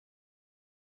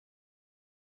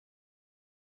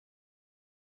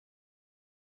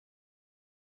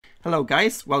Hello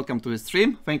guys, welcome to the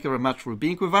stream. Thank you very much for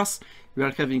being with us. We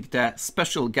are having the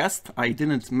special guest. I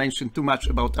didn't mention too much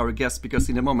about our guest because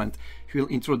in a moment he will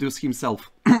introduce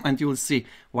himself and you will see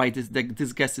why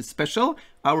this guest is special.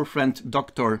 Our friend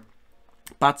Dr.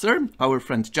 Patzer, our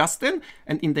friend Jostein,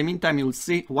 and in the meantime you'll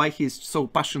see why he's so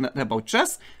passionate about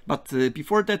chess. But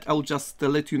before that I'll just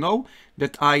let you know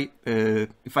that I,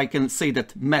 if I can say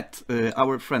that, met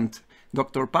our friend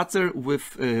Dr. Patzer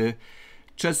with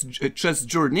chess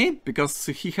journey, because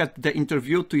he had the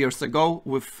interview 2 years ago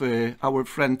with our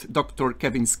friend Dr.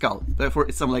 Kevin Skull. Therefore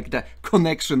it's some like the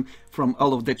connection from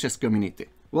all of the chess community.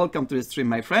 Welcome to the stream,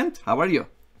 my friend. How are you?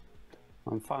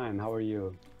 I'm fine. How are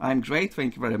you? I'm great,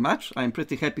 thank you very much. I'm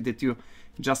pretty happy that you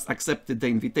just accepted the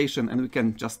invitation and we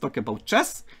can just talk about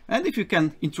chess. And if you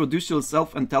can introduce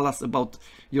yourself and tell us about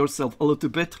yourself a little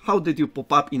bit, how did you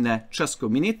pop up in a chess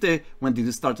community, when did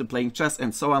you start playing chess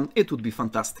and so on, it would be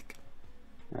fantastic.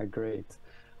 Great.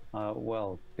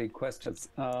 Well, big questions.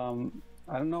 I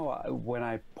don't know when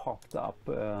I popped up.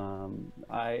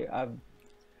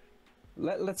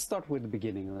 Let's start with the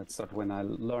beginning. Let's start when I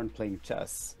learned playing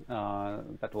chess.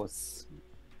 That was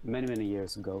many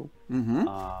years ago.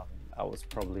 I was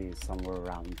probably somewhere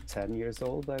around 10 years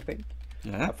old, I think.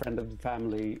 Yeah. A friend of the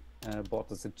family bought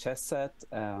us a chess set,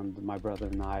 and my brother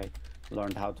and I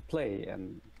learned how to play,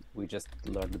 and we just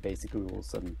learned the basic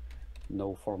rules and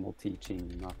no formal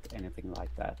teaching, not anything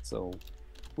like that. So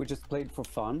we just played for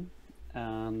fun,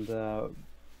 and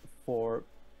for,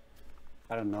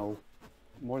 I don't know,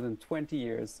 more than 20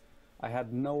 years, I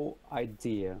had no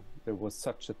idea there was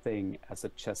such a thing as a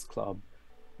chess club,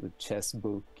 the chess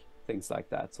book, things like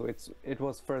that. So it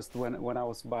was first when I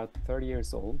was about 30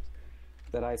 years old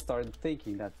that I started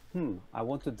thinking that, I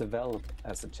want to develop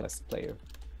as a chess player.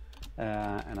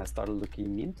 And I started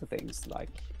looking into things like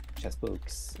chess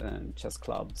books and chess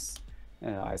clubs.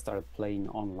 I started playing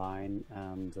online,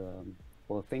 and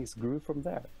well, things grew from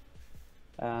there.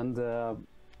 And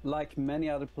like many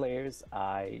other players,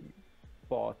 I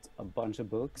bought a bunch of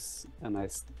books, and I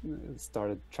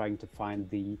started trying to find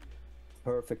the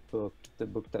perfect book, the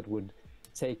book that would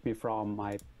take me from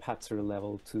my Patzer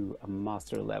level to a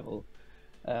master level.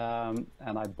 And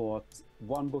I bought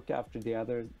one book after the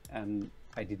other, and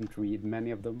I didn't read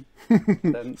many of them.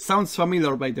 Then, sounds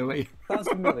familiar, by the way. sounds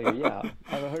familiar, yeah.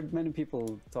 I've heard many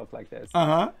people talk like this.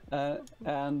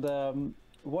 And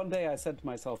one day I said to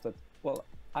myself that, well,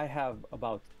 I have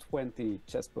about 20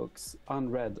 chess books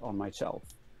unread on my shelf.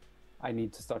 I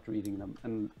need to start reading them.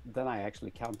 And then I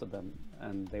actually counted them,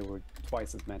 and they were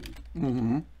twice as many.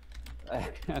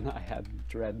 And I had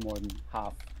read more than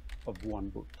half of one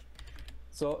book.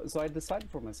 So I decided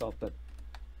for myself that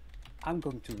I'm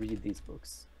going to read these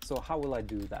books. So how will I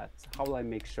do that? How will I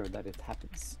make sure that it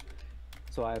happens?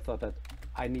 So I thought that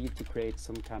I need to create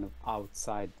some kind of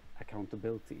outside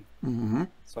accountability.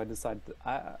 So I decided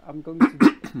I'm going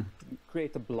to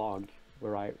create a blog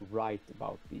where I write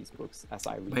about these books as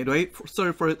I read. By the way,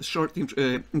 sorry for a short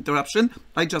interruption.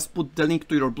 I just put the link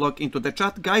to your blog into the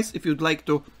chat. Guys, if you'd like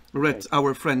to read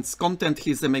our friend's content,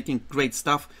 he's making great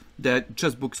stuff. The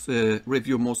chess books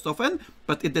review most often,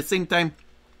 but at the same time,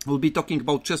 we'll be talking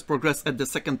about chess progress at the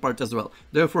second part as well.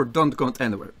 Therefore, don't go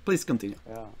anywhere. Please continue.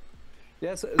 Yeah.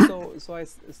 Yes. So I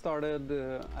started.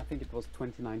 I think it was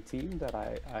 2019 that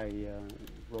I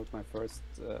wrote my first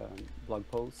blog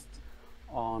post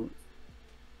on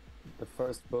the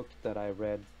first book that I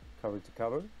read cover to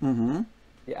cover.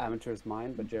 The Amateur's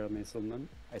Mind by Jeremy Silman.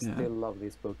 I still love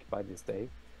this book by this day.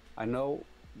 I know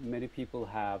many people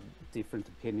have different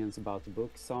opinions about the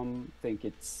book. Some think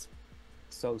it's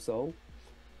so-so.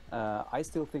 I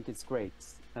still think it's great.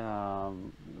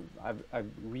 I've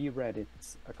reread it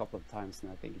a couple of times,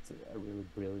 and I think it's a really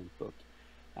brilliant book.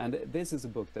 And this is a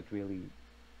book that really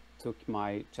took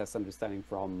my chess understanding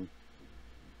from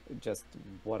just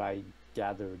what I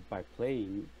gathered by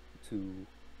playing to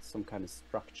some kind of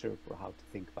structure for how to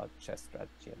think about chess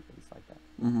strategy and things like that.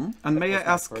 And may I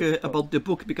ask about the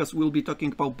book, because we'll be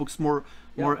talking about books more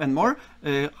and more.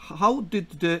 How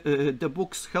did the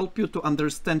books help you to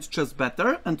understand chess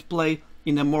better and play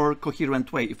in a more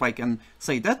coherent way, if I can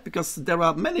say that? Because there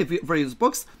are many various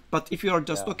books, but if you are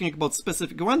just talking about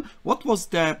specific one, what was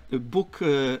the book,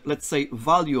 let's say,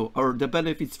 value or the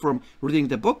benefits from reading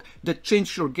the book that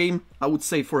changed your game, I would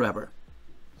say, forever?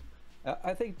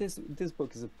 I think this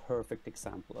book is a perfect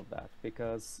example of that,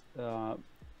 because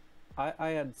I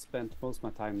had spent most of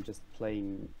my time just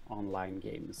playing online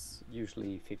games,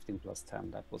 usually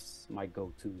 15+10. That was my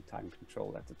go-to time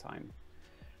control at the time.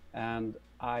 And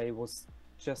I was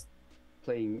just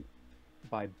playing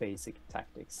by basic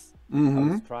tactics. Mm-hmm.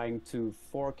 I was trying to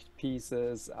fork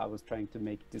pieces, I was trying to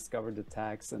make discovered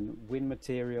attacks and win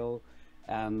material,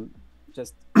 and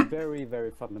just very,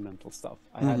 very fundamental stuff.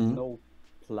 I had no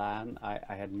plan, I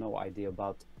had no idea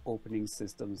about opening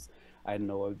systems, I had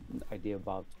no idea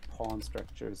about pawn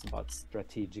structures, about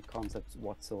strategic concepts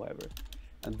whatsoever.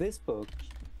 And this book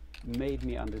made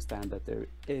me understand that there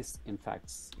is, in fact,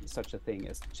 such a thing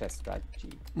as chess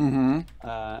strategy.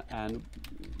 And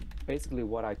basically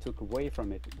what I took away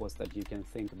from it was that you can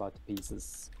think about the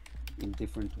pieces in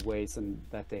different ways and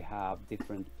that they have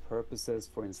different purposes.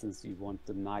 For instance, you want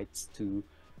the knights to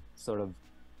sort of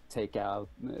take up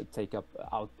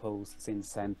outposts in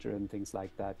center and things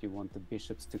like that. You want the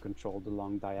bishops to control the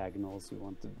long diagonals. You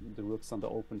want the rooks on the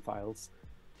open files.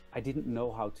 I didn't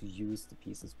know how to use the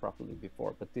pieces properly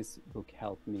before, but this book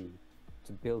helped me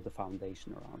to build a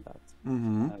foundation around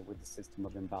that with the system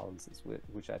of imbalances,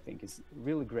 which I think is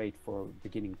really great for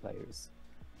beginning players.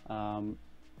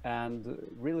 And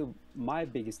really, my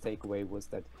biggest takeaway was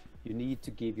that you need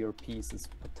to give your pieces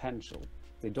potential.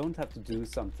 They don't have to do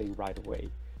something right away.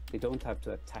 They don't have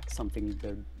to attack something.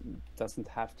 There doesn't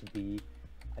have to be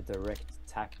a direct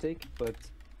tactic, but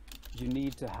you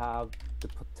need to have the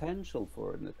potential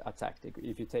for a tactic.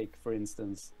 If you take, for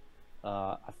instance,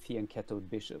 a fianchettoed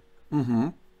bishop,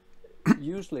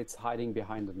 usually it's hiding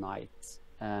behind a knight,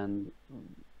 and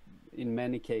in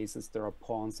many cases there are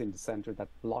pawns in the center that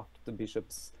block the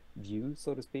bishop's view,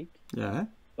 so to speak. Yeah.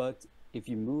 But if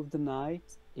you move the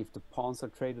knight, if the pawns are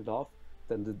traded off,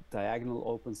 then the diagonal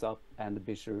opens up and the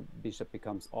bishop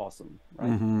becomes awesome,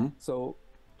 right? So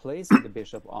placing the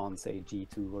bishop on, say,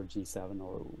 g2 or g7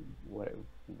 or whatever,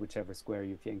 whichever square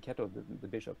you fianchetto the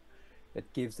bishop,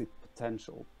 that gives it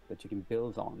potential that you can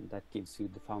build on, that gives you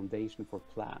the foundation for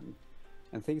plan.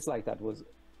 And things like that was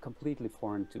completely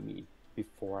foreign to me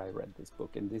before I read this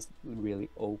book, and this really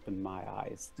opened my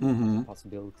eyes to the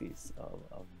possibilities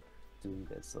of doing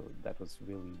this. So that was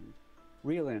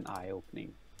really an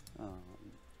eye-opening,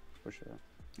 for sure.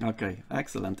 Okay,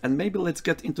 excellent. And maybe let's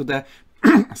get into the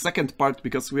second part,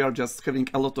 because we are just having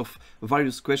a lot of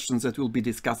various questions that we'll be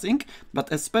discussing.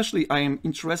 But especially I am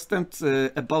interested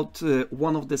about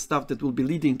one of the stuff that will be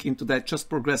leading into the chess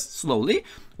progress slowly.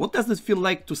 What does it feel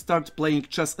like to start playing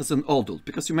chess as an adult?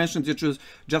 Because you mentioned that you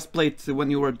just played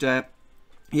when you were the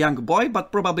young boy,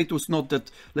 but probably it was not that,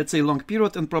 let's say, long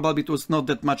period, and probably it was not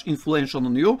that much influential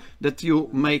on you that you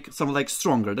make something like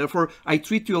stronger. Therefore, I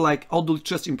treat you like adult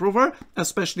chess improver,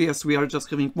 especially as we are just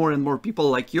having more and more people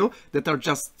like you that are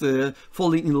just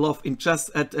falling in love in chess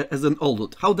as an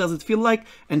adult. How does it feel like?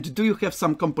 And do you have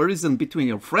some comparison between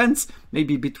your friends,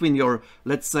 maybe between your,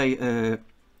 let's say,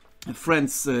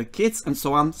 friends' kids and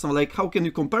so on? So like, how can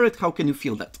you compare it? How can you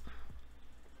feel that?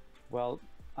 Well,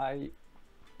 I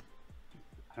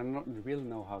don't really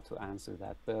know how to answer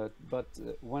that, but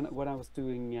when I was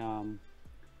doing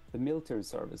the military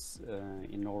service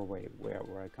in Norway,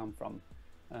 where I come from,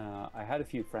 I had a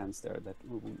few friends there that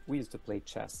we used to play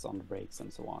chess on the breaks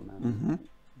and so on, and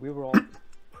we were all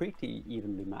pretty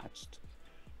evenly matched.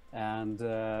 And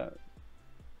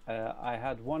I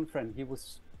had one friend, he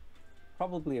was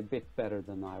probably a bit better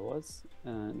than I was,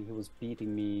 and he was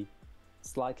beating me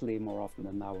slightly more often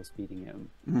than I was beating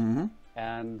him.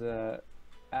 And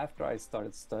after I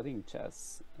started studying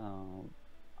chess,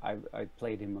 I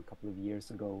played him a couple of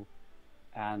years ago,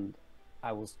 and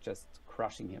I was just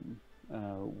crushing him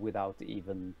without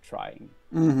even trying.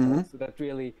 So that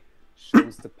really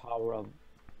shows the power of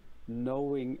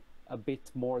knowing a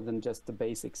bit more than just the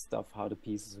basic stuff, how the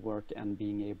pieces work, and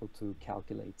being able to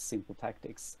calculate simple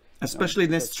tactics. Especially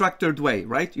in a structured way,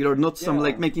 right? You're not some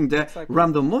like making the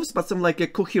random moves, but some like a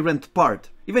coherent part,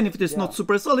 even if it is not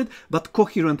super solid, but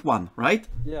coherent one, right?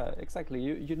 Yeah, exactly.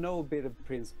 You know a bit of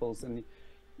principles, and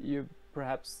you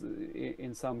perhaps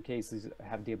in some cases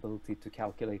have the ability to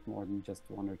calculate more than just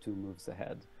one or two moves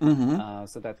ahead.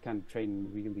 So that kind of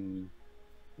training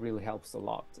really helps a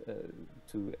lot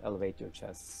to elevate your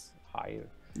chess higher.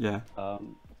 Yeah.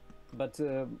 But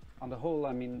on the whole,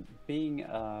 I mean, being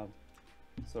a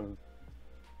sort of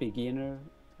beginner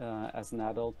as an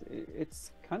adult,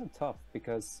 it's kind of tough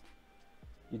because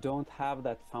you don't have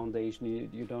that foundation.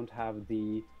 You don't have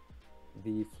the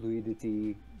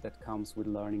fluidity that comes with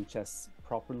learning chess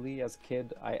properly as a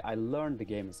kid. I learned the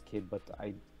game as a kid, but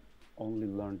I only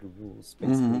learned the rules.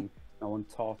 Basically, no one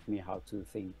taught me how to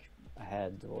think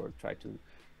ahead or try to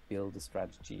build a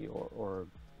strategy or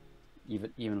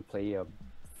even play a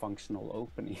functional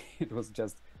opening. It was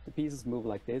just the pieces move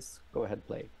like this, go ahead,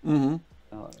 play.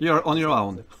 You're on your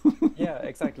own. Yeah,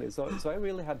 exactly. So I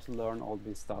really had to learn all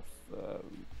this stuff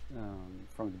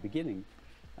from the beginning.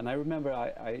 And I remember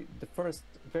the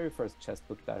very first chess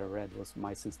book that I read was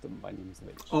My System by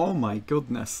Nimzovich. Oh my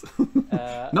goodness.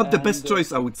 Not the best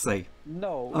choice, I would say.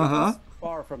 No, it was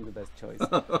far from the best choice.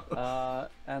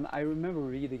 And I remember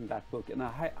reading that book, and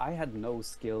I had no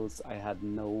skills, I had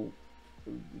no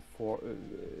sort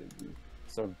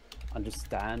of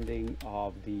understanding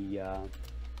of the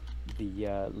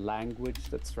language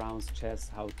that surrounds chess,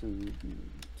 how to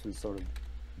sort of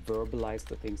verbalize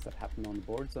the things that happen on the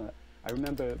board. So I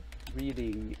remember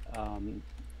reading,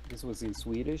 this was in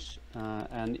Swedish,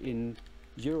 and in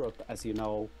Europe, as you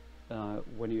know,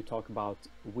 when you talk about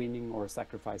winning or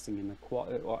sacrificing in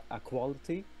a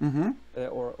quality,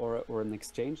 or an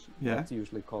exchange, that's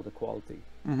usually called equality.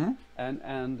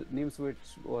 And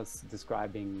Nimzowitsch was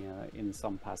describing in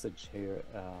some passage here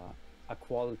a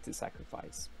quality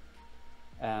sacrifice.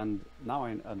 And now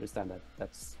I understand that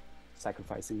that's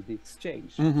sacrificing the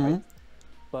exchange, right?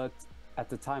 But at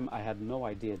the time I had no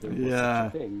idea there was such a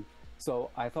thing. So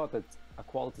I thought that a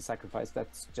quality sacrifice,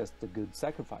 that's just a good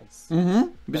sacrifice.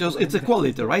 Because it's a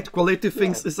quality, right? Quality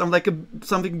things is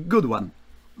something good one.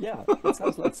 Yeah, it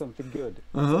sounds like something good.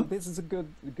 So this is a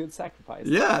good sacrifice.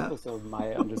 Yeah. That was sort of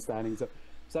my understanding.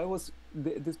 So I was,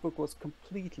 this book was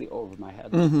completely over my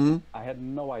head. I had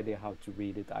no idea how to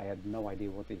read it. I had no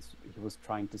idea what he was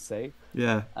trying to say.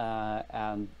 Yeah.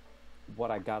 And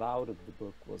what I got out of the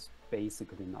book was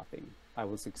basically nothing. I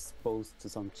was exposed to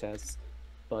some chess,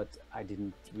 but I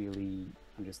didn't really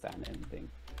understand anything.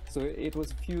 So it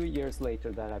was a few years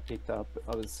later that I picked up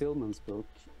Silman's book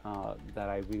that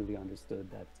I really understood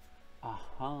that,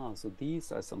 so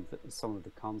these are some of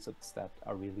the concepts that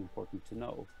are really important to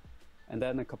know. And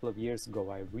then a couple of years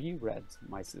ago, I reread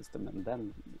My System, and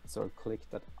then it sort of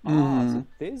clicked that, so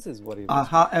this is what it was.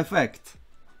 Aha effect.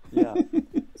 Yeah.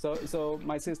 So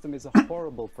My System is a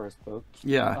horrible first book.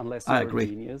 Yeah, unless I you're agree. a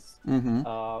genius.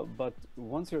 But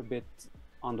once you're a bit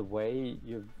on the way,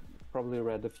 you've probably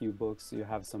read a few books, you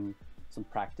have some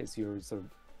practice, you're sort of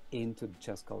into the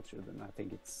chess culture, then I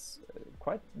think it's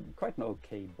quite an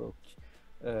okay book.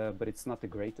 But it's not the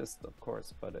greatest, of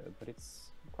course, but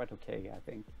it's quite okay, I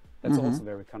think. That's also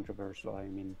very controversial. I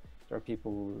mean, there are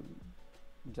people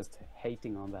just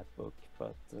hating on that book,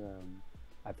 but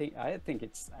I think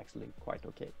it's actually quite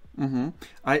okay.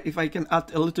 If I can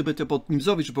add a little bit about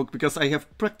Nimzovich's book, because I have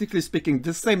practically speaking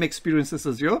the same experiences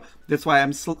as you, that's why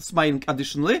I'm smiling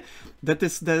additionally. That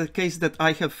is the case that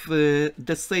I have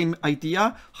the same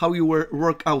idea how you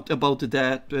work out about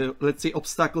the let's say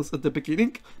obstacles at the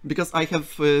beginning, because I have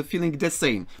feeling the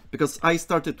same, because I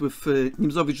started with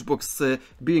Nimzovich books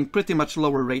being pretty much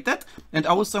lower rated, and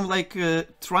I was like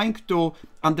trying to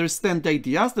understand the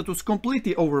ideas that was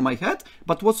completely over my head.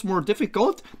 But what's more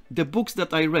difficult, the books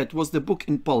that I read was the book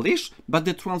in Polish, but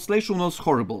the translation was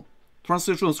horrible.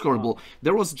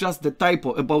 There was just the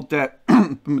typo about the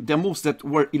the moves that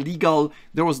were illegal.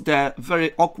 There was the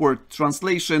very awkward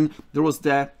translation. There was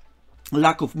the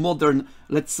lack of modern,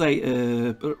 let's say,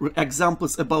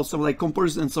 examples about some like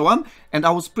comparison and so on, and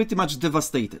I was pretty much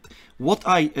devastated. What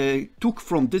I took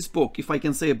from this book, if I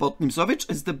can say, about Nimzowitsch,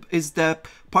 is the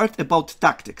part about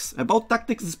tactics. About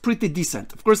tactics is pretty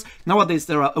decent. Of course, nowadays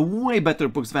there are way better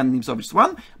books than Nimzovich's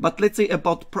one, but let's say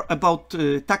about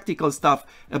tactical stuff,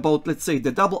 about, let's say,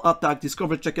 the double attack,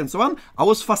 discover check and so on, I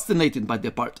was fascinated by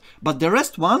the part. But the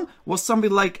rest one was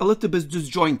something like a little bit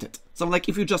disjointed. So like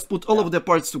if you just put all of the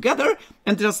parts together,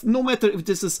 and just no matter if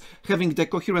this is having the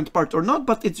coherent part or not,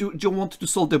 but it's you want to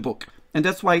solve the book. And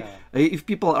that's why if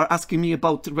people are asking me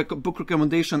about book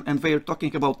recommendation and they are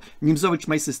talking about Nimzowitsch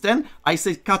My System, I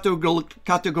say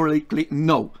categorically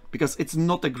no, because it's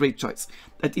not a great choice.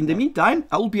 And in the meantime,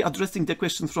 I will be addressing the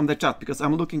questions from the chat, because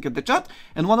I'm looking at the chat,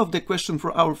 and one of the questions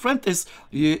for our friend is,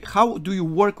 how do you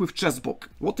work with chess book?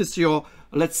 What is your,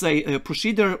 let's say,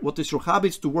 procedure? What is your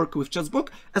habits to work with chess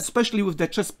book, especially with the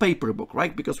chess paper book,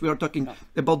 right? Because we are talking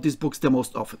about these books the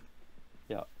most often.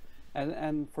 Yeah.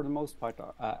 And for the most part,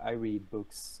 I read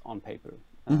books on paper.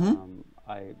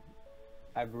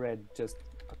 I've read just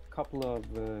a couple of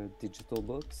digital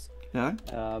books,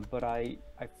 but I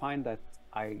find that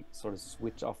I sort of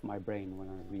switch off my brain when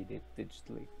I read it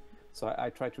digitally. So I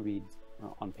try to read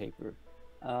on paper.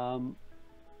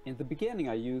 In the beginning,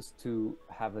 I used to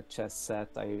have a chess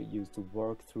set. I used to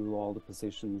work through all the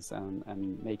positions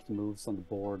and make the moves on the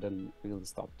board and really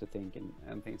stop to think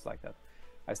and things like that.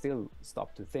 I still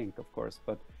stop to think, of course,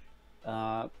 but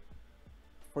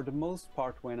for the most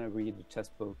part, when I read a chess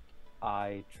book,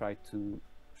 I try to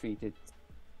treat it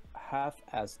half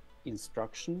as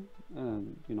instruction,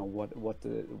 you know, what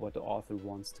the author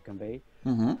wants to convey,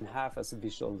 and half as a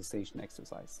visualization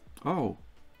exercise. Oh.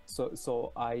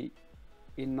 So I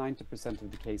in 90%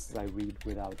 of the cases, I read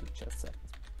without a chess set.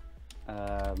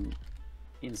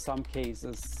 In some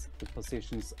cases, the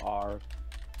positions are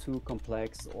too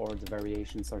complex or the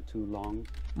variations are too long.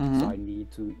 So I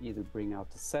need to either bring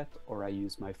out the set or I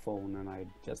use my phone and I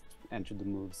just enter the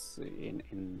moves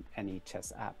in any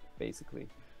chess app, basically.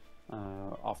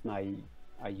 Often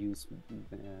I use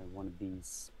one of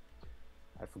these,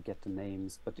 I forget the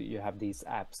names, but you have these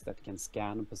apps that can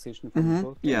scan a position from the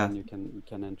book, and you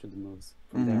can enter the moves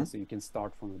from there. So you can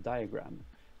start from a diagram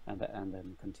and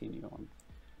then continue on.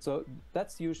 So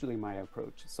that's usually my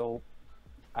approach. So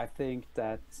I think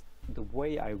that the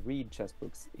way I read chess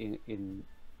books in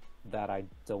that I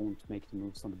don't make the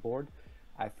moves on the board,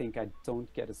 I think I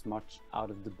don't get as much out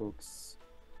of the books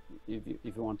if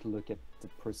you want to look at the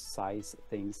precise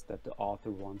things that the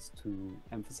author wants to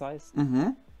emphasize.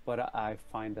 But I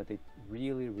find that it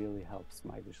really, really helps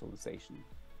my visualization.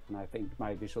 And I think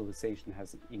my visualization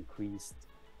has increased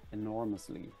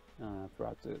enormously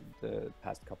throughout the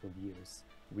past couple of years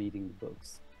reading the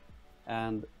books.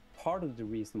 And part of the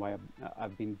reason why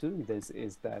I've been doing this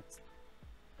is that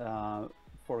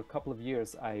for a couple of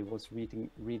years I was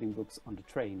reading books on the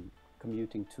train,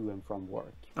 commuting to and from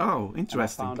work. Oh,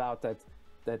 interesting. And I found out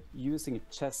that using a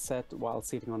chess set while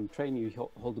sitting on the train, you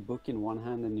hold the book in one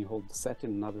hand and you hold the set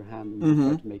in another hand and you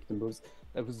try to make the moves.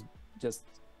 It was just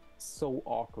so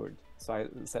awkward. So I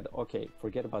said, okay,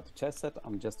 forget about the chess set.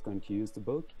 I'm just going to use the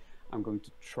book. I'm going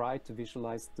to try to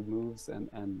visualize the moves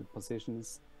and the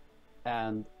positions.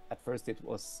 And at first it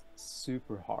was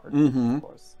super hard, of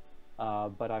course.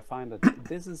 But I find that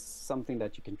this is something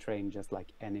that you can train just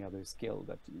like any other skill,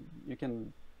 that you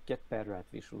can get better at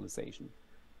visualization.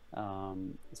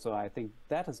 So I think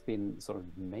that has been sort of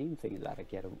the main thing that I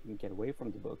get away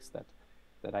from the books,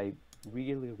 that I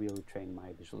really, really train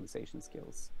my visualization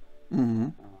skills.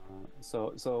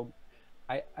 So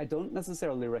I don't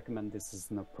necessarily recommend this as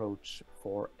an approach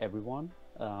for everyone.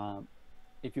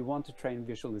 If you want to train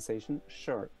visualization,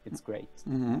 sure, it's great.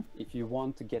 If you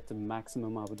want to get the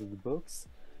maximum out of the books,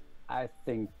 I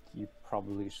think you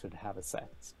probably should have a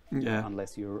set,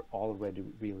 unless you're already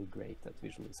really great at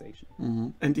visualization.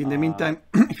 And in the meantime,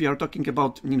 if you are talking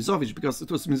about Nimzowicz, because it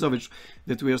was Nimzowicz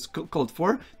that we are called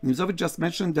for, Nimzowicz just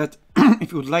mentioned that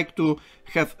if you would like to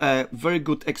have a very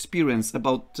good experience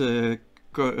about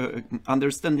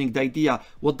understanding the idea,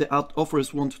 what the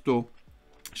authors want to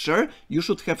share, you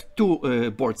should have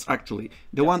two boards actually.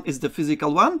 The one is the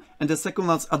physical one and the second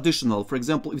one's additional. For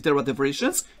example, if there are the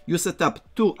variations, you set up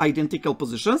two identical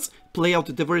positions, play out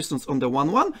the variations on the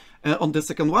on the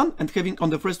second one, and having on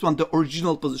the first one the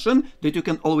original position that you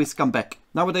can always come back.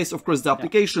 Nowadays, of course, the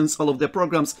applications, all of the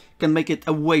programs can make it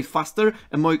a way faster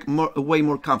and way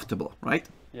more comfortable, right?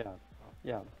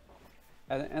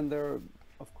 And there are,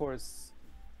 of course,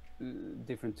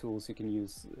 different tools you can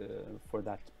use for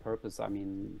that purpose. I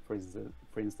mean, for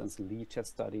instance, Lee chess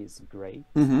study is great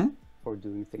for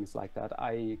doing things like that.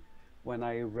 When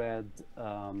I read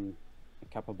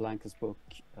Capablanca's book,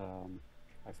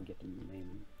 I forget the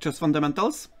name. Chess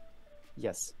Fundamentals?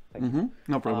 Yes, thank you.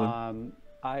 No problem.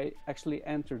 I actually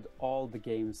entered all the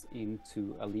games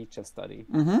into a Lee chess study,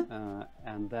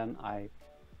 and then I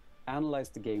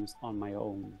analyzed the games on my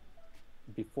own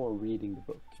before reading the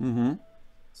book.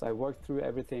 So I worked through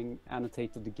everything,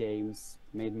 annotated the games,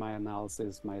 made my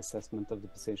analysis, my assessment of the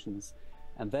positions,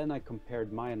 and then I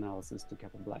compared my analysis to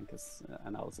Capablanca's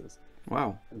analysis.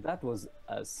 Wow. And that was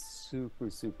a super,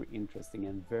 super interesting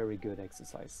and very good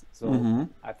exercise. So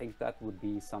I think that would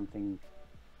be something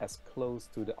as close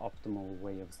to the optimal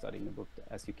way of studying a book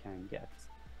as you can get,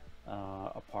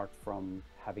 apart from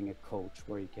having a coach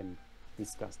where you can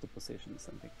discuss the positions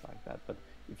and things like that. But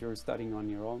if you're studying on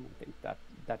your own, I think that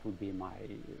would be my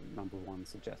number one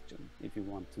suggestion if you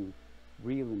want to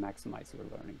really maximize your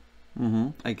learning.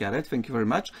 I get it. Thank you very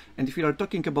much. And if you are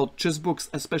talking about chess books,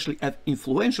 especially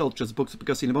influential chess books,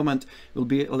 because in a moment we'll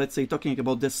be, let's say, talking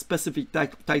about the specific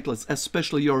titles,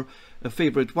 especially your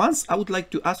favorite ones, I would like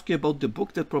to ask you about the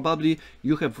book that probably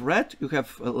you have read, you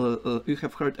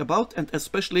have heard about, and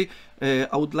especially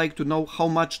I would like to know how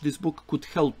much this book could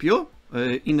help you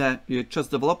in a chess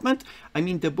development. I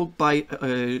mean the book by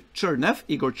Igor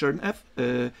Chernev.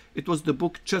 It was the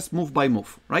book Chess Move by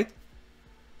Move, right?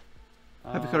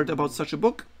 Have you heard about such a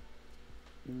book?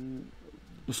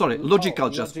 Sorry, Logical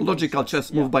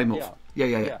Chess Move by Move.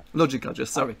 Yeah. Logical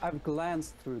Chess, sorry. I've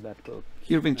glanced through that book.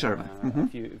 Irving Chernev. A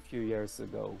few years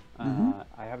ago.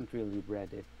 I haven't really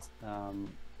read it.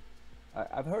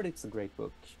 I've heard it's a great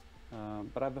book,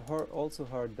 but I've also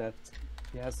heard that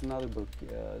he has another book,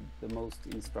 The Most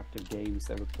Instructive Games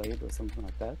Ever Played, or something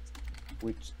like that,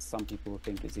 which some people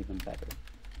think is even better.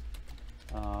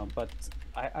 But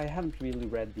I haven't really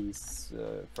read these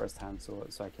firsthand, so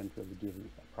I can't really give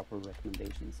proper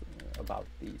recommendations about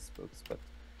these books.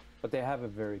 But they have a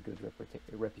very good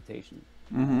reputation.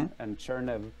 And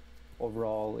Chernev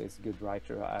overall is a good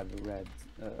writer. I've read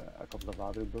a couple of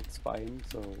other books by him,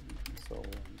 so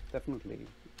definitely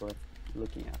worth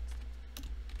looking at.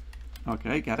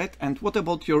 Okay, got it. And what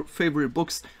about your favorite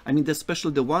books? I mean,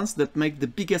 especially the ones that make the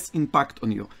biggest impact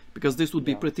on you, because this would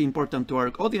be pretty important to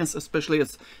our audience, especially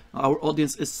as our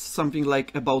audience is something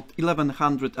like about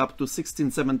 1100 up to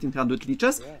 1700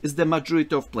 lichess, is the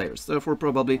majority of players. Therefore,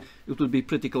 probably it would be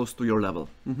pretty close to your level.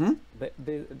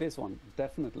 This one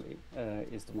definitely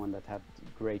is the one that had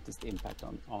greatest impact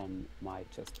on my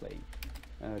chess playing.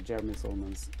 Jeremy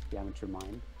Solomons, The Amateur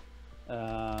Mind.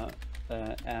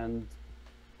 And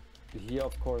he,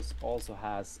 of course, also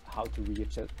has How to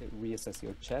Reassess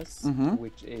Your Chess,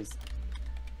 which is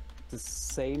the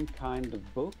same kind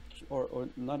of book, or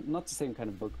not the same kind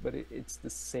of book, but it's the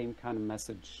same kind of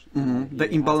message. The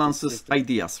imbalances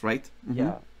ideas, right?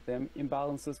 Yeah, the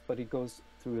imbalances, but he goes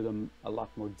through them a lot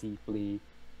more deeply,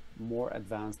 more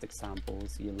advanced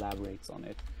examples, he elaborates on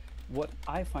it. What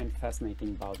I find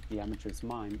fascinating about The Amateur's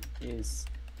Mind is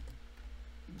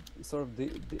sort of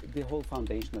the whole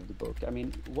foundation of the book. I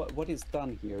mean, what is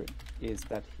done here is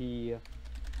that he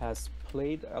has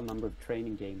played a number of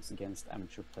training games against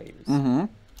amateur players,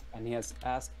 and he has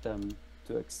asked them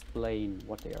to explain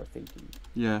what they are thinking.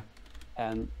 Yeah.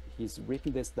 And he's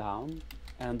written this down,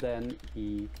 and then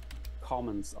he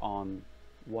comments on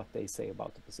what they say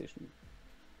about the position,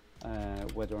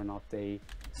 whether or not they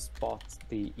spot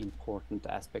the important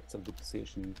aspects of the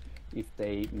position, if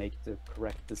they make the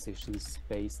correct decisions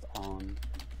based on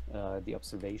the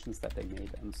observations that they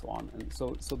made, and so on. And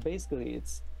so basically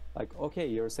it's like, okay,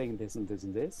 you're saying this and this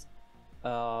and this,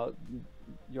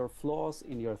 your flaws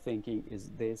in your thinking is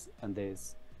this and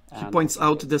this. He points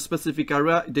out the specific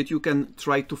area that you can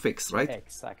try to fix, right?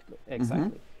 Exactly.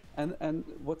 And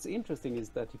what's interesting is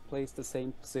that he plays the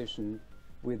same position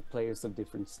with players of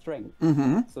different strength.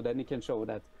 So then he can show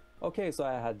that, okay, so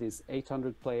I had this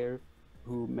 800 player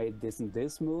who made this and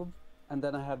this move, and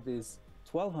then I have this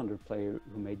 1200 player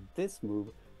who made this move,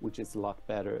 which is a lot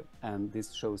better, and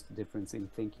this shows the difference in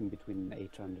thinking between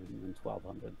 800 and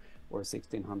 1200, or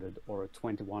 1600, or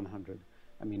 2100.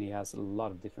 I mean, he has a lot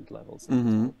of different levels in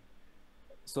this book.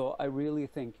 So I really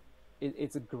think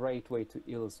it's a great way to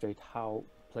illustrate how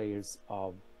players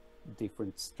of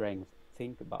different strength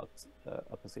think about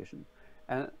a position.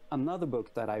 And another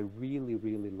book that I really,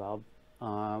 really love,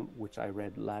 which I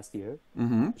read last year,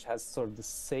 which has sort of the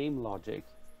same logic,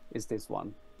 is this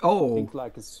one. Oh, Think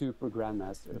Like a Super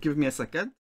Grandmaster. Give me a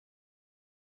second.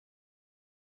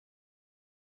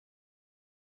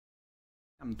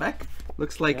 I'm back.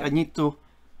 Looks like I need to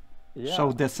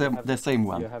show the same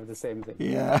one. You have the same thing.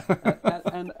 Yeah.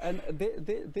 and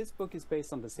this book is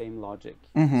based on the same logic.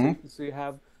 So you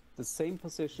have the same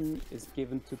position is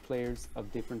given to players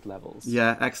of different levels.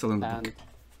 Yeah, excellent.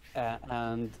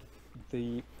 And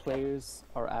the players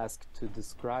are asked to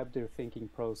describe their thinking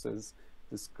process,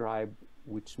 describe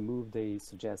which move they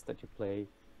suggest that you play,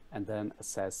 and then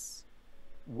assess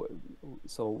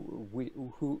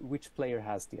which player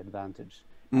has the advantage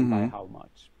and by how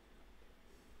much.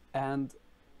 And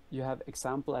you have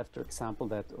example after example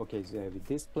that, okay, so you have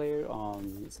this player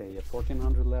on, say, a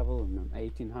 1400 level and an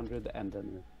 1800, and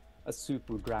then a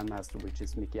super grandmaster, which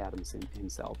is Mickey Adams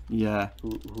himself,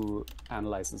 who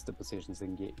analyzes the positions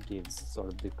and gives sort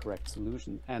of the correct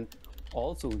solution. And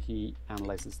also he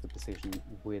analyzes the position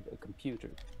with a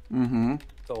computer.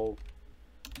 So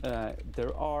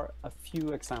there are a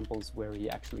few examples where he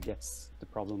actually gets the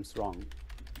problems wrong,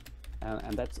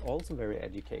 and that's also very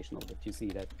educational, that you see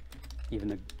that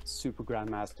even a super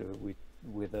grandmaster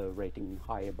with a rating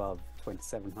high above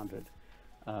 2700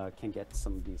 can get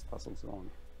some of these puzzles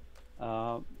wrong.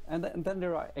 And then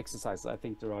there are exercises. I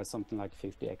think there are something like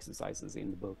 50 exercises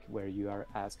in the book where you are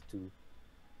asked to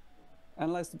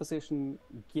analyze the position,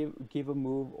 give a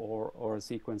move or a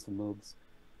sequence of moves,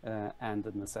 and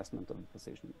an assessment of the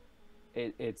position.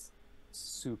 It's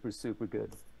super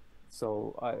good.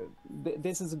 So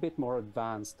this is a bit more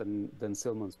advanced than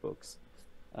Silman's books.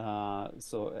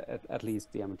 So at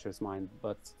least The Amateur's Mind.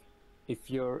 But if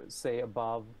you're, say,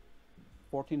 above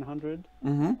 1400,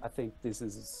 I think this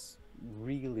is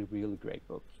really great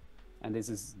book, and this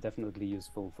is definitely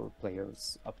useful for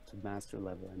players up to master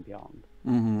level and beyond.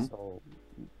 So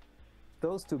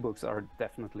those two books are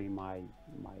definitely my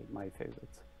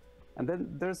favorite. And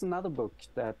then there's another book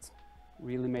that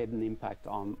really made an impact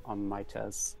on my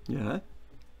chess,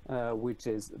 which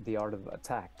is The Art of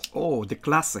Attack. Oh, the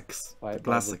classics. By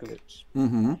classic.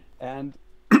 And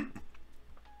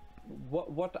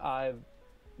what I've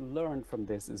learned from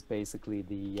this is basically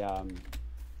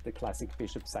the classic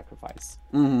bishop sacrifice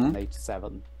on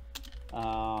h7.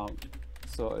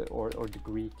 So or the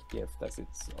Greek gift, as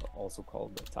it's also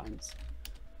called at times.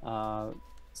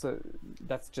 So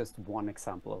that's just one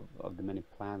example of the many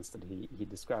plans that he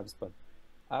describes. But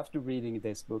after reading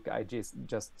this book, I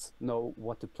just know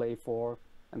what to play for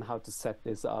and how to set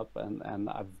this up, and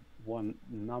I've won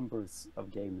numbers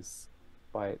of games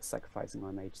by sacrificing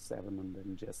on h7 and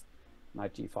then just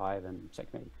knight g5 and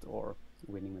checkmate or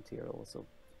winning material. So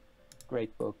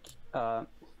great book.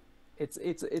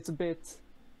 It's a bit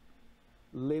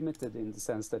limited in the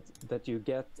sense that you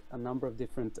get a number of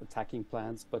different attacking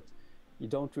plans, but you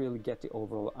don't really get the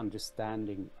overall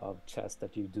understanding of chess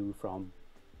that you do from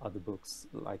other books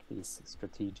like these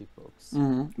strategic books.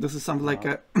 This is something like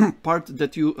a part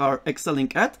that you are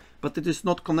excelling at, but it is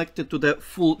not connected to the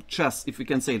full chess, if you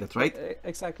can say that, right?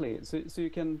 Exactly. So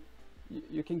you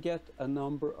can get a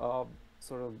number of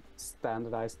sort of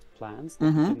standardized plans that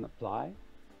you can apply,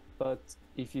 but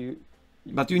if you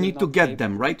need to get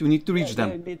them, right? You need to reach them.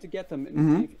 Yeah, you need to get them.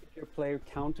 If your player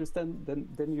counters them,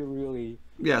 then you really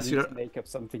need to make up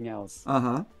something else.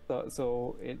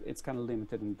 So it's kind of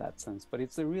limited in that sense. But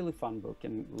it's a really fun book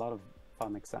and a lot of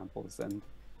fun examples. And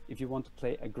if you want to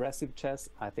play aggressive chess,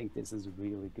 I think this is a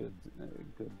really good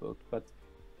book. But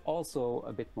also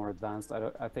a bit more advanced.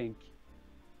 I think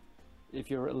if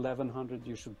you're 1100,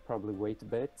 you should probably wait a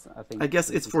bit. I guess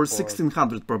it's for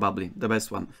 1600 probably the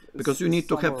best one, because you need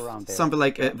to have something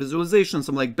like a visualization,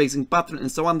 some like basing pattern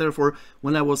and so on. Therefore,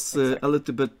 when I was a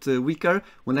little bit weaker,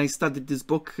 when I studied this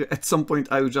book, at some point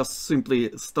I would just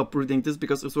simply stop reading this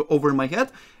because it was over my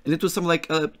head, and it was something like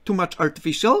too much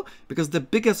artificial. Because the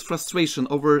biggest frustration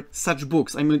over such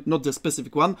books, I mean not the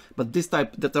specific one, but this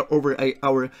type that are over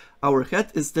our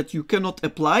head, is that you cannot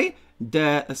apply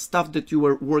the stuff that you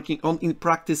were working on in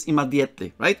practice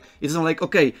immediately, right? It's not like,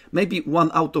 okay, maybe 1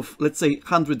 out of, let's say,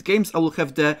 100 games, I will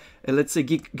have the, let's say,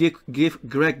 Greek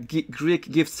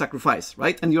gift sacrifice,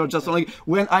 right? And you're just like,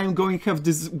 when I'm going to have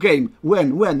this game?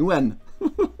 When?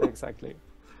 Exactly.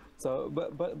 So,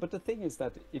 but the thing is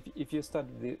that if you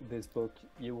study this book,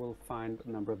 you will find a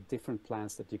number of different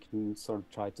plans that you can sort of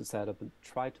try to set up and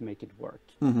try to make it work.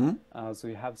 So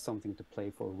you have something to play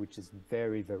for, which is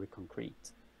very, very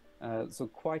concrete. So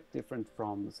quite different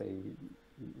from, say,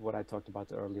 what I talked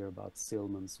about earlier about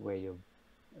Silman's way of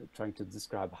trying to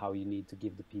describe how you need to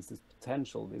give the pieces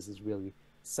potential. This is really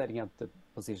setting up the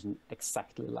position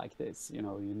exactly like this. You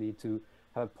know, you need to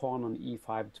have a pawn on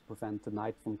e5 to prevent the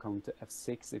knight from coming to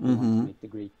f6 if you want to make the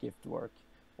Greek gift work,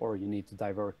 or you need to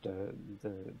divert the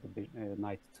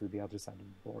knight to the other side of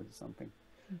the board or something.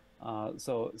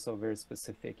 So very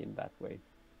specific in that way.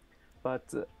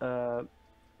 But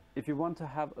if you want to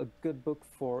have a good book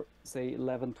for, say,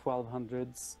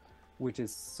 1200s, which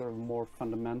is sort of more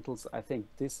fundamentals, I think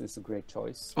this is a great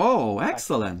choice. Oh,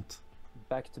 excellent.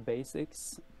 Back to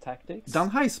basics, tactics. Dan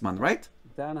Heisman, right?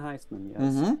 Dan Heisman,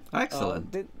 yes.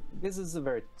 Excellent. This is a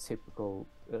very typical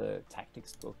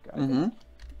tactics book, I think.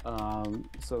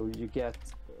 So you get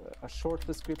a short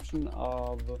description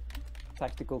of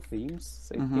tactical themes,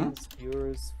 say pins,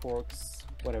 skewers, forks,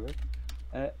 whatever.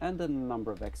 And a number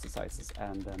of exercises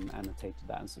and then annotated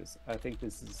answers. I think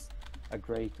this is a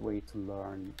great way to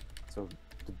learn sort of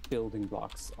the building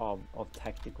blocks of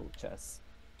tactical chess.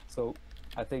 So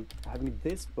I think having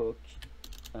this book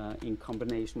in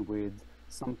combination with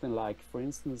something like, for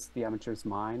instance, The Amateur's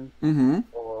Mind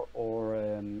or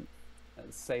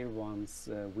Sayer's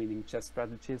Winning Chess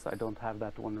Strategies. I don't have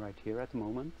that one right here at the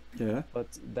moment. Yeah. But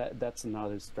that's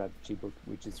another strategy book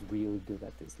which is really good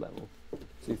at this level.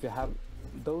 So if you have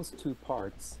those two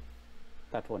parts,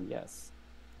 that one, yes.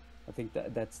 I think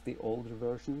that's the older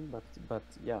version, but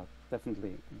yeah,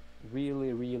 definitely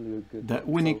really, really good. The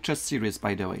Winning Chess series,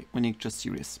 by the way, Winning Chess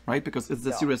series, right? Because it's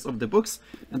the series of the books,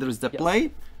 and there is the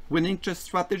play, Winning Chess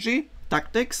Strategy,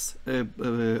 Tactics,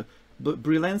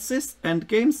 Brilliances,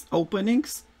 Endgames,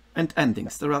 Openings, and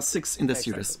Endings. There are 6 in the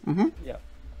series. Yeah.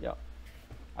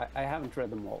 I haven't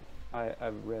read them all.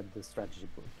 I've read the strategy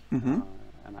book,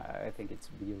 and I think it's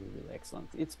really, really excellent.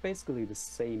 It's basically the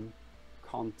same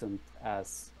content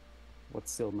as what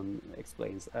Silman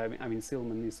explains. I mean,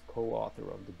 Silman is co-author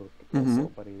of the book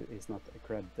also, but he's not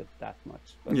accredited that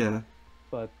much.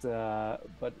 But,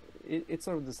 but it's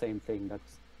sort of the same thing that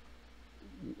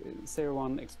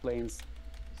Seirwan explains.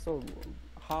 So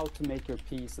how to make your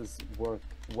pieces work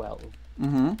well,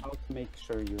 how to make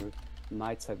sure your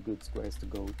knights have good squares to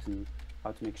go to,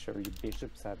 how to make sure your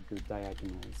bishops have good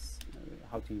diagonals,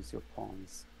 how to use your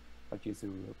pawns, how to use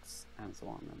your rooks, and so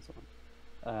on and so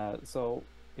on. So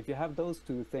if you have those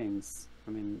two things,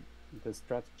 I mean, the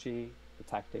strategy, the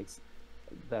tactics,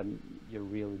 then you're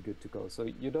really good to go. So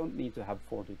you don't need to have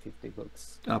 40, 50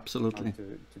 books. Absolutely.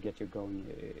 To get you going.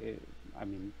 I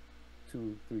mean,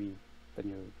 2, 3,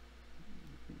 then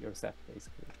you're set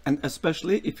basically. And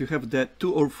especially if you have the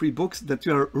 2 or 3 books that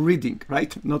you are reading,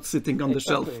 right? Not sitting on the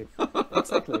shelf.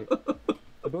 Exactly.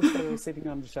 The books that are sitting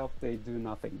on the shelf, they do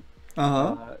nothing.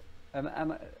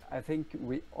 And I think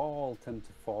we all tend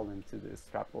to fall into this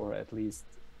trap, or at least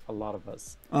a lot of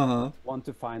us want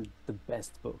to find the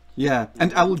best book. Yeah,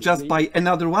 and I will just buy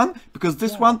another one because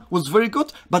this one was very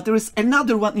good, but there is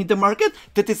another one in the market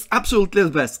that is absolutely the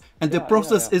best, and the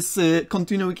process is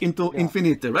continuing into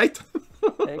infinity, right?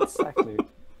 Exactly.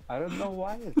 I don't know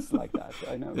why it's like that.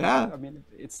 I know. Yeah. I mean,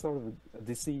 it's sort of a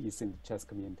disease in the chess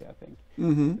community, I think.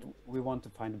 We want to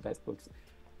find the best books.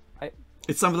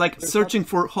 It's something like searching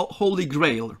for Holy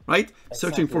Grail, right? Exactly.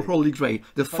 Searching for Holy Grail.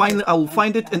 Finally I will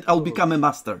find it and I'll become a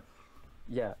master.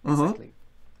 Yeah, exactly.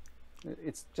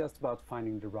 It's just about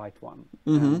finding the right one.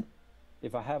 And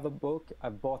if I have a book, I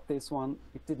bought this one,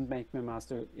 it didn't make me a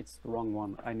master, it's the wrong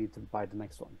one, I need to buy the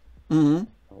next one.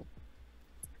 So,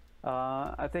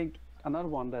 I think another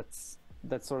one that's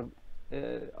sort of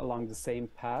along the same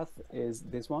path is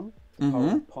this one, The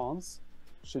Power of Pawns.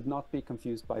 Should not be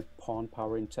confused by Pawn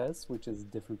Power in Chess, which is a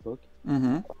different book.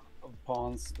 Of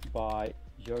Pawns by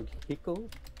Jörg Hickel,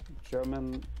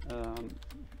 German,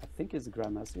 I think he's a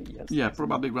grandmaster, yes. Yeah,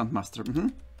 probably grandmaster.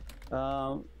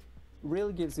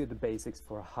 Really gives you the basics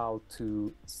for how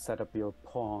to set up your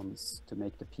pawns to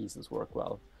make the pieces work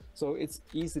well. So it's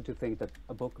easy to think that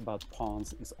a book about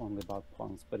pawns is only about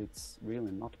pawns, but it's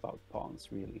really not about pawns,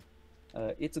 really.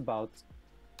 It's about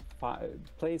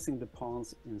placing the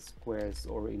pawns in squares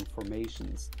or in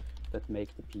formations that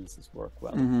make the pieces work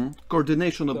well.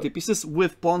 Coordination of the pieces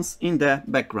with pawns in the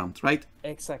background, right?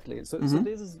 Exactly. So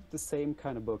this is the same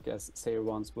kind of book as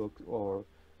Seyerwan's book or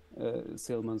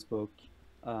Silman's book.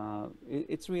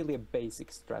 It's really a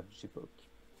basic strategy book,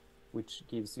 which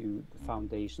gives you the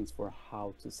foundations for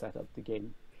how to set up the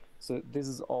game. So this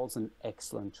is also an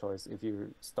excellent choice if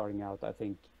you're starting out. I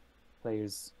think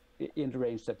players in the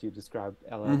range that you described,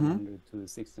 1100 to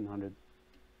 1600,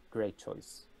 great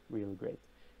choice, really great.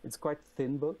 It's quite a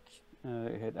thin book.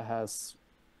 It has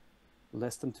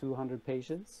less than 200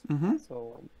 pages,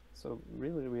 so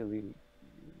really, really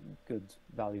good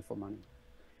value for money.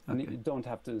 And you don't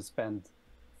have to spend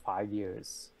 5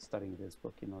 years studying this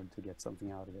book in order to get something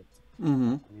out of it. I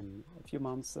mean, a few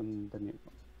months and then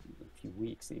a few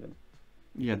weeks even.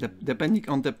 Yeah, depending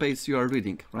on the pace you are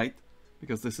reading, right?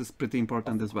 Because this is pretty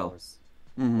important as well.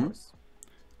 Of course.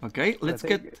 Okay, let's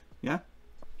get... Yeah?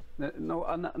 No,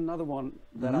 another one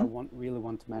that I really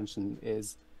want to mention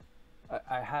is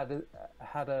I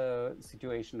had a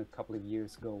situation a couple of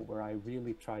years ago where I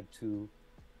really tried to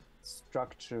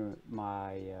structure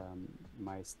my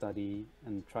my study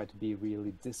and try to be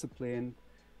really disciplined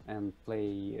and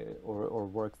play or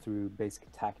work through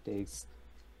basic tactics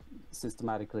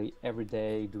systematically every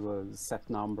day, do a set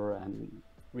number and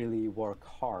really work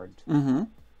hard.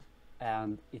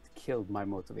 And it killed my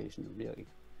motivation, really.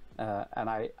 And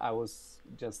I was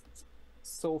just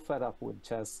so fed up with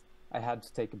chess. I had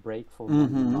to take a break for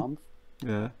 1 month.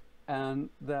 Yeah. And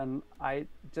then I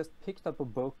just picked up a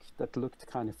book that looked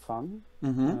kind of fun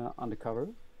on the cover.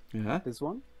 Yeah. This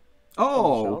one.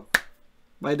 Oh,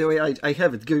 by the way, I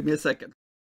have it. Give me a second.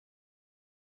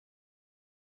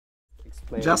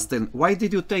 Explain. Justin, why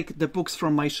did you take the books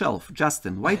from my shelf?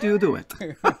 Justin, why do you do it?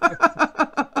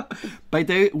 By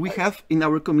the way, we have in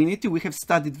our community, we have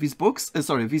studied these books,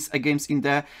 these games in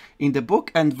the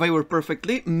book, and they were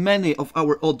perfectly. Many of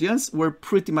our audience were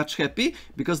pretty much happy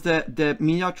because the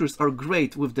miniatures are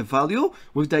great with the value,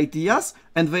 with the ideas,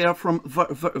 and they are from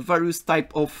various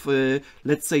type of,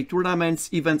 let's say, tournaments,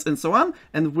 events, and so on,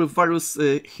 and with various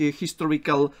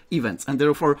historical events, and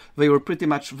therefore they were pretty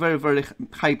much very, very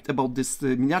hyped about these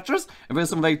miniatures. And then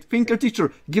some like, Thinker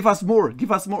teacher, give us more,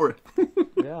 give us more.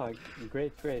 Yeah,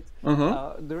 great.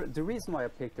 The reason why I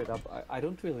picked it up, I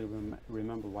don't really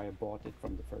remember why I bought it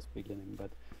from the first beginning,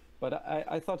 but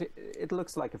I thought it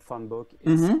looks like a fun book.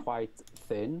 It's quite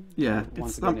thin. Yeah.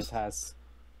 Once again, it has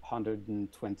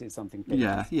 120 something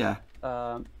pages. Yeah.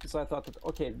 So I thought that,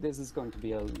 okay, this is going to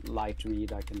be a light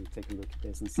read. I can take a look at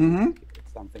this and see if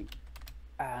it's something.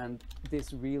 And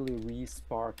this really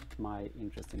re-sparked my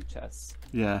interest in chess.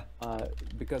 Yeah.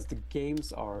 Because the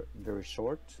games are very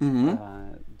short.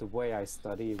 The way I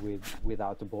study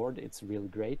without the board, it's really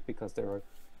great because there are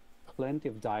plenty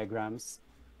of diagrams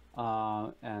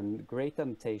and great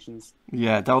annotations.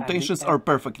 Yeah, the annotations are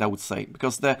perfect, I would say,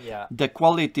 because the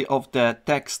quality of the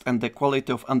text and the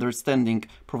quality of understanding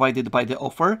provided by the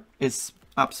author is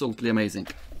Absolutely amazing.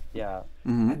 Yeah,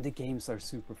 and the games are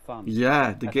super fun.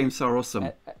 Yeah, the games are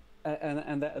awesome.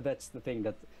 And that's the thing,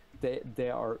 that they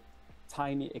are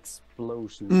tiny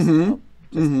explosions of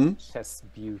just chess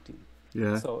beauty.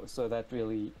 Yeah. So that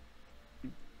really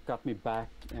got me back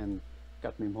and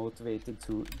got me motivated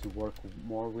to work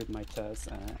more with my chess,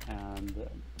 and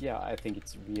yeah, I think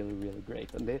it's really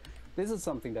great. And this is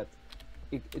something that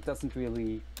it doesn't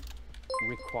really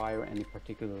require any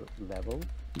particular level.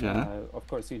 Yeah. Of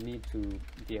course, you need to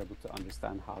be able to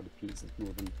understand how the pieces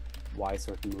move and why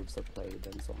certain moves are played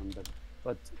and so on.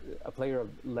 But a player of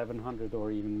 1100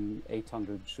 or even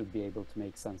 800 should be able to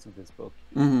make sense of this book.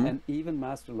 And even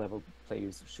master level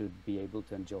players should be able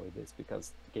to enjoy this,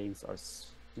 because the games are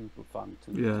super fun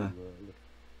to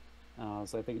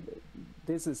so I think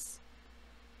this is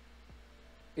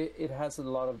it has a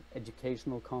lot of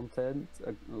educational content,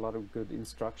 a lot of good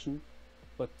instruction,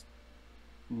 but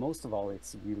most of all,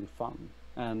 it's really fun.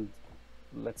 And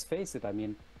let's face it, I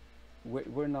mean,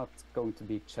 we're not going to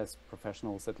be chess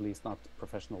professionals, at least not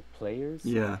professional players.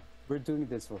 Yeah. We're doing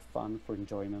this for fun, for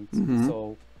enjoyment.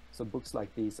 So books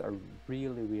like these are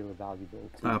really valuable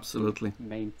to Absolutely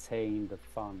maintain the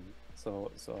fun. So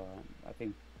I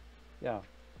think, yeah,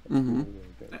 it's really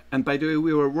good. And by the way,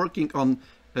 we were working on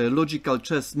Logical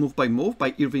Chess Move by Move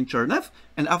by Irvin Chernev,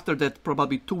 and after that,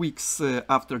 probably 2 weeks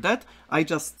after that, I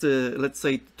just let's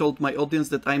say told my audience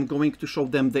that I'm going to show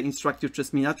them the instructive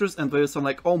chess miniatures, and they were so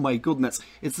like, oh my goodness,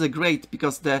 it's great,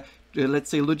 because the let's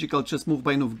say Logical Chess Move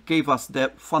by Move gave us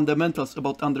the fundamentals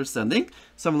about understanding,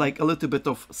 some like a little bit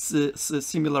of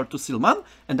similar to Silman,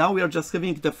 and now we are just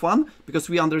having the fun because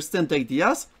we understand the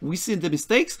ideas, we see the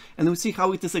mistakes, and we see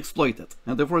how it is exploited,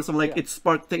 and therefore some like it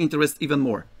sparked the interest even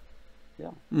more.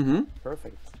 Yeah,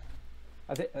 perfect.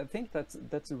 I think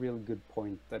that's a real good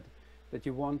point, that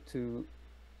you want to,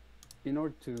 in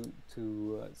order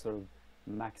to sort of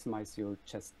maximize your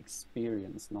chess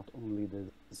experience, not only the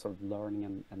sort of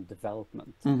learning and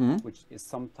development, which is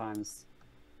sometimes,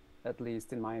 at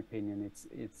least in my opinion,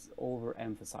 it's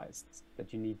overemphasized,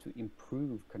 that you need to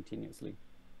improve continuously.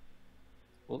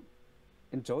 Well,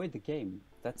 enjoy the game.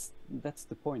 That's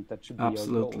the point. That should be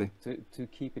Absolutely. your goal, to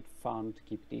keep it fun, to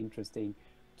keep it interesting,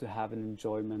 to have an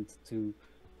enjoyment, to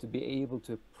be able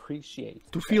to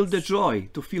appreciate, to feel the joy,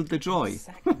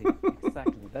 Exactly.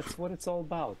 That's what it's all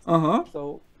about.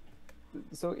 So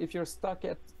if you're stuck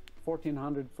at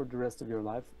 1400 for the rest of your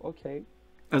life, okay,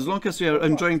 as long as you are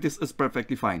enjoying this, is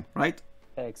perfectly fine, right?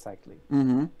 Exactly.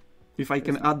 If I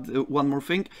can add one more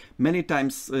thing, many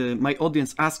times my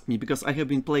audience ask me, because I have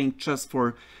been playing chess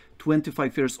for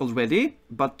 25 years already,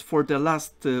 but for the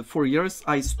last 4 years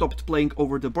I stopped playing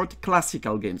over the board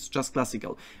classical games, just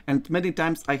classical. And many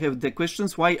times I have the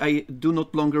questions why I do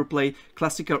not longer play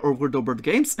classical over the board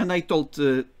games, and I told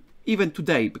even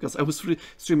today, because I was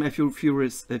streaming a few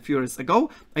years ago,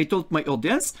 I told my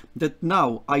audience that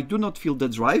now I do not feel the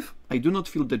drive, I do not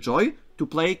feel the joy to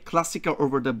play classical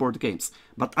over the board games,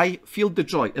 but I feel the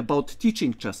joy about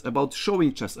teaching chess, about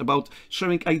showing chess, about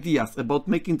sharing ideas, about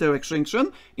making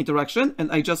interaction,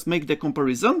 and I just make the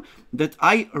comparison that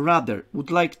I rather would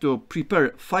like to prepare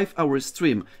 5-hour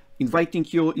stream, inviting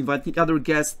you, inviting other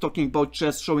guests, talking about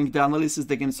chess, showing the analysis,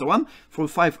 the game, and so on, for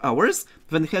 5 hours,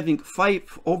 than having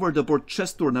 5 over-the-board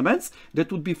chess tournaments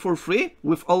that would be for free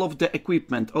with all of the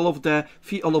equipment, all of the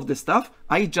fee, all of the stuff.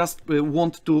 I just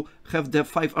want to have the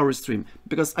 5-hour stream,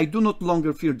 because I do not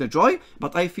longer feel the joy,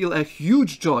 but I feel a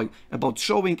huge joy about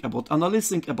showing, about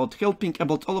analyzing, about helping,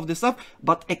 about all of this stuff,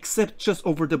 but except chess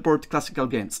over-the-board classical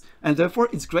games. And therefore,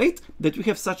 it's great that we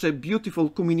have such a beautiful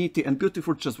community and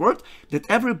beautiful chess world that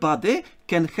everybody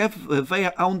can have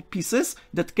their own pieces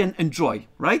that can enjoy,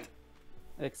 right?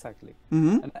 Exactly.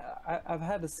 And I've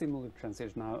had a similar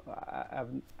transition. Now, I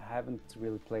haven't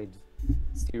really played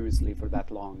seriously for that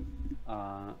long,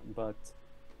 but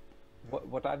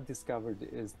what I've discovered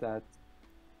is that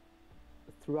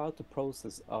throughout the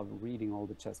process of reading all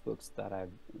the chess books that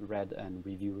I've read and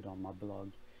reviewed on my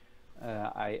blog,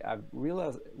 I've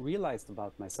realized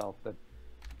about myself that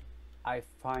I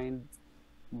find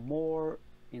more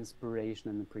inspiration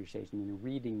and appreciation in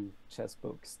reading chess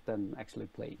books than actually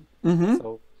playing.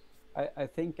 So I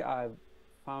think I've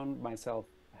found myself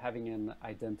having an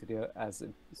identity as a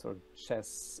sort of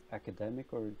chess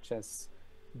academic or chess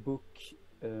book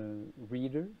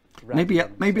reader.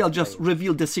 Maybe I'll just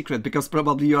reveal the secret, because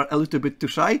probably you are a little bit too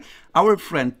shy. Our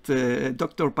friend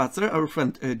Dr. Patzer, our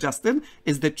friend Jostein,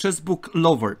 is the chess book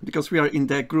lover, because we are in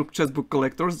the group Chess Book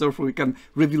Collectors, therefore we can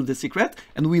reveal the secret.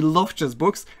 And we love chess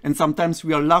books, and sometimes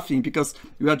we are laughing because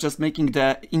we are just making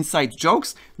the inside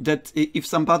jokes that if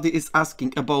somebody is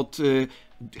asking about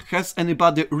has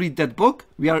anybody read that book?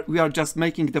 We are just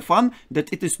making the fun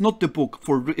that it is not the book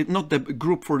for not the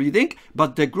group for reading,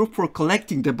 but the group for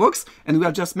collecting the books, and we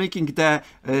are just making the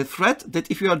threat that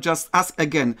if you are just ask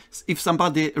again if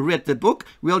somebody read the book,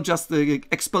 we'll just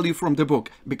expel you from the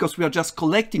book, because we are just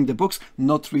collecting the books,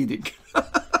 not reading.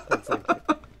 Exactly.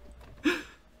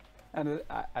 And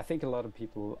I think a lot of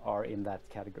people are in that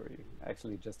category,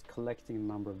 actually just collecting a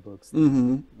number of books,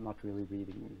 not really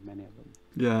reading many of them.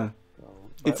 Yeah.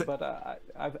 So, but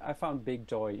I found big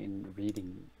joy in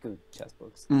reading good chess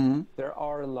books. There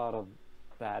are a lot of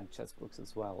bad chess books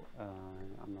as well.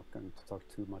 I'm not going to talk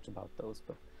too much about those,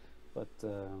 but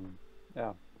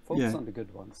yeah. Focus on the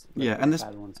good ones. Yeah, and the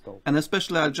bad ones go. And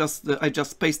especially I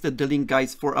just pasted the link,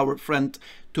 guys, for our friend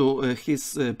to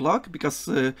his blog, because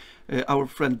our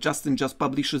friend Justin just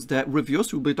publishes the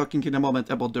reviews. We'll be talking in a moment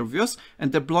about the reviews,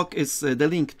 and the blog is the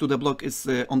link to the blog is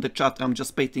on the chat. I'm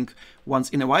just pasting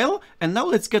once in a while. And now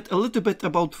let's get a little bit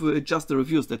about just the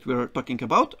reviews that we're talking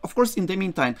about. Of course, in the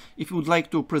meantime, if you would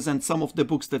like to present some of the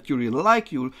books that you really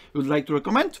like, you would like to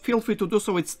recommend, feel free to do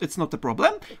so. It's not a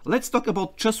problem. Let's talk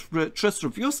about chess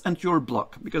reviews and your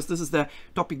blog, because this is the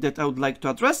topic that I would like to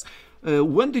address.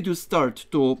 When did you start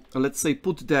to, let's say,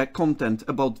 put the content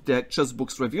about the chess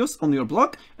books reviews on your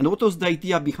blog, and what was the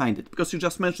idea behind it? Because you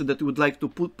just mentioned that you would like to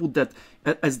put that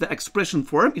as the expression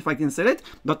form, if I can say it,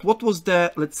 but what was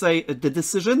the, let's say, the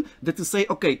decision that to say,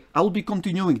 okay, I'll be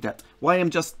continuing that? Why I'm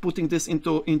just putting this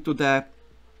into the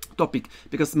topic?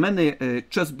 Because many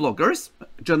chess bloggers,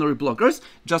 general bloggers,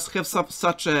 just have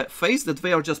such a phase that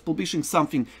they are just publishing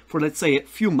something for, let's say, a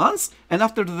few months, and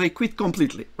after they quit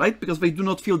completely, right? Because they do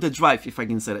not feel the drive, if I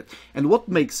can say it. And what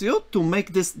makes you to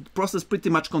make this process pretty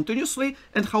much continuously,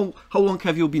 and how long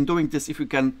have you been doing this? If you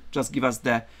can just give us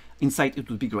the insight, it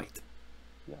would be great.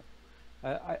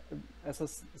 Yeah, as I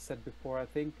said before, I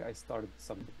think I started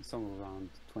somewhere around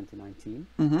 2019,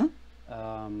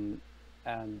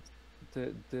 and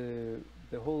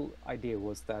the whole idea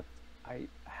was that I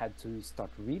had to start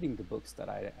reading the books that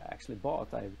I actually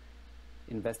bought. I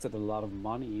invested a lot of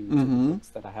money into the books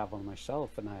that I have on my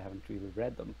shelf, and I haven't really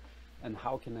read them. And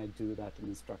how can I do that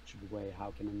in a structured way?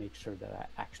 How can I make sure that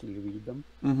I actually read them?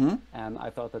 And I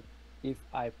thought that if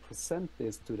I present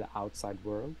this to the outside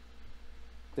world,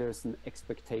 there's an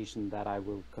expectation that I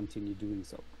will continue doing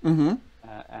so.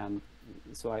 And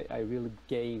so I really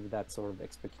gave that sort of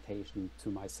expectation to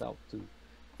myself,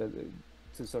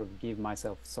 to sort of give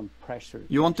myself some pressure.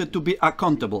 You wanted to be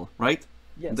accountable, right?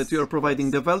 Yes. That you are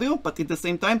providing the value, but at the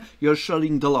same time you're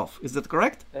sharing the love. Is that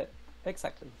correct?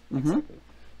 Exactly. Exactly.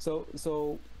 So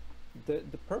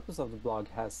the purpose of the blog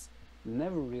has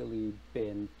never really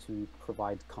been to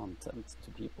provide content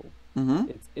to people.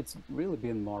 It's really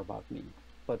been more about me.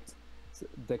 But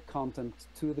the content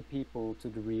to the people, to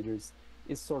the readers,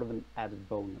 is sort of an added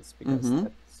bonus, because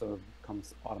that sort of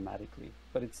comes automatically.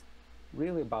 But it's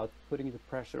really about putting the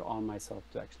pressure on myself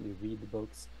to actually read the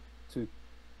books,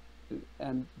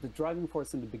 and the driving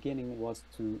force in the beginning was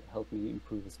to help me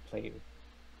improve as a player.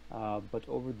 But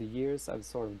over the years, I've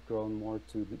sort of grown more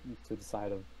to the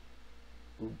side of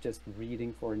just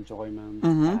reading for enjoyment.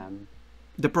 And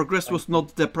the progress was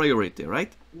not the priority,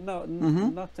 right? No,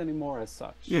 not anymore as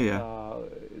such. Yeah.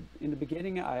 In the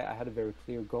beginning, I had a very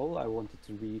clear goal. I wanted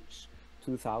to reach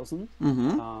 2000.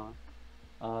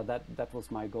 That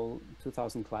was my goal,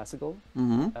 2000 classical.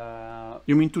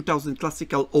 You mean 2000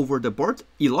 classical over the board,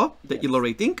 ELO, the yes. ELO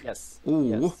rating? Yes.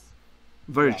 Ooh, yes.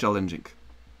 Very challenging.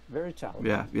 Very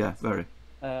challenging. Yeah, very.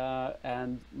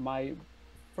 And my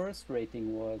first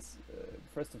rating was,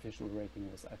 first official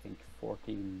rating was, I think,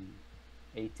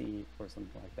 1480 or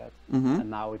something like that. And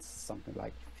now it's something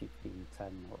like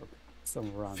 1510 or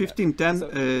somewhere around 1510,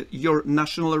 so, your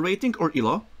national rating or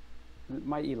ELO?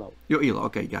 My ELO. Your ELO,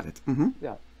 okay, got it.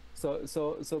 Yeah.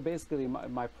 So basically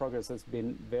my progress has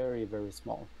been very, very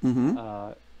small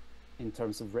in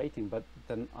terms of rating. But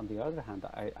then on the other hand,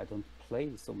 I don't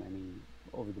play so many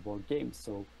over-the-board games.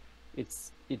 So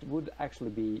it would actually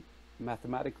be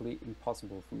mathematically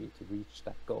impossible for me to reach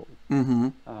that goal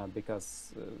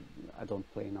because I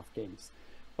don't play enough games.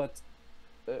 But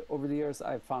over the years,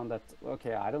 I found that,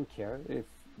 okay, I don't care if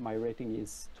my rating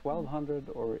is 1200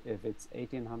 or if it's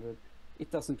 1800. It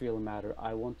doesn't really matter.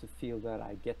 I want to feel that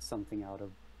I get something out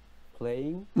of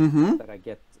playing,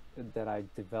 that I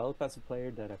develop as a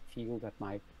player, that I feel that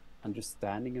my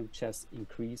understanding of chess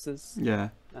increases,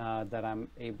 that I'm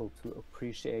able to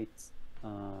appreciate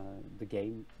the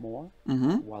game more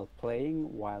while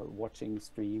playing, while watching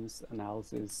streams,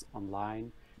 analysis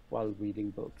online, while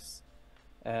reading books.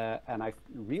 And I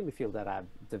really feel that I've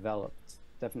developed,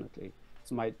 definitely.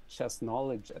 so my chess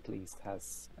knowledge at least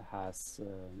has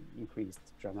increased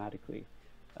dramatically,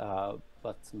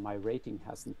 but my rating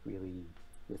hasn't really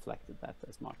reflected that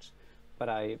as much. But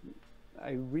I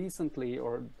recently,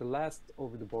 or the last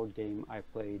over the board game I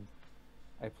played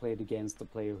against a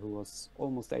player who was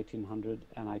almost 1800,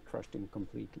 and I crushed him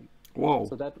completely. Whoa!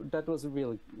 So that was a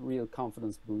real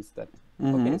confidence boost. That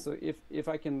okay, so if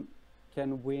I can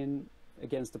win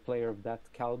against a player of that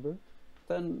caliber,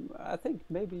 then I think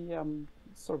maybe I'm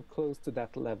sort of close to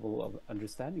that level of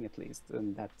understanding at least,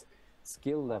 and that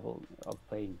skill level of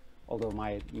playing. Although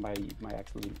my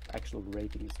actual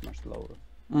rating is much lower.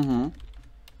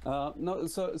 No,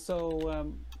 so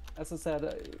as I said,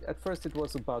 at first it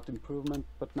was about improvement,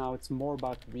 but now it's more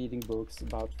about reading books,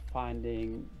 about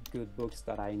finding good books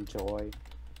that I enjoy,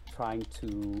 trying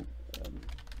to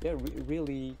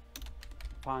really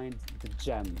find the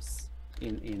gems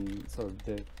in sort of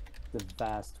the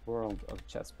vast world of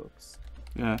chess books.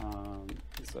 Yeah.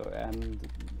 And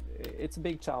it's a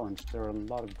big challenge. There are a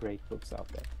lot of great books out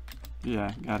there.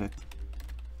 Yeah, got it.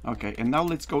 Okay, and now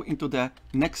let's go into the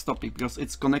next topic, because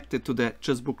it's connected to the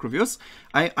chess book reviews.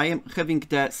 I am having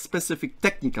the specific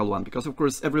technical one, because of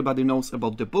course everybody knows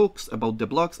about the books, about the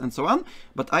blogs and so on,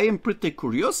 but I am pretty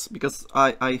curious, because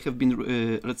I have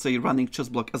been, let's say, running chess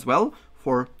blog as well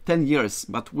for 10 years,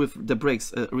 but with the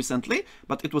breaks recently,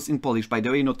 but it was in Polish, by the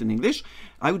way, not in English.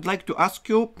 I would like to ask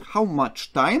you how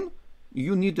much time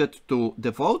you needed to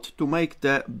devote to make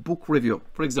the book review.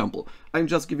 For example, I'm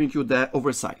just giving you the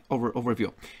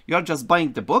overview. You are just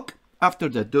buying the book. After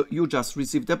that, you just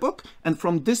receive the book, and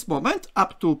from this moment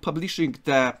up to publishing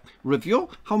the review,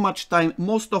 how much time,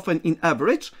 most often in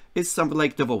average, is something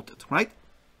like devoted, right?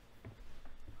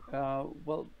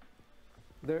 Well,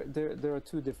 there are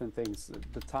two different things.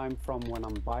 The time from when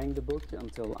I'm buying the book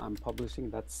until I'm publishing,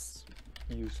 that's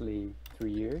usually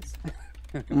 3 years.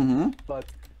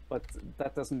 But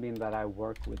that doesn't mean that I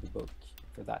work with the book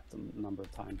for that number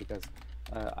of time, because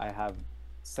I have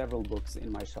several books in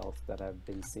my shelf that have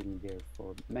been sitting there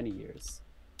for many years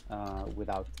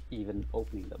without even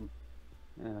opening them.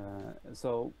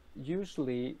 So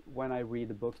usually when I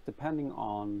read a book, depending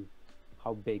on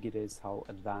how big it is, how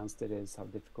advanced it is, how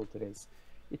difficult it is,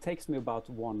 it takes me about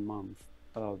 1 month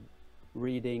of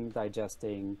reading,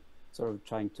 digesting, sort of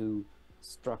trying to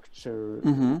structure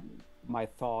my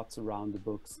thoughts around the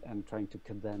books and trying to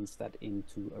condense that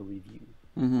into a review.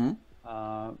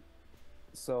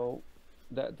 So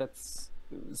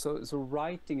so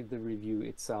writing the review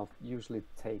itself usually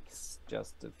takes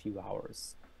just a few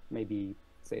hours, maybe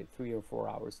say 3 or 4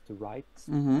 hours to write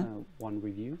one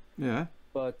review. Yeah.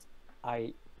 But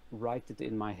I write it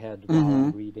in my head while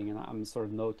I'm reading, and I'm sort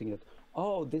of noting that,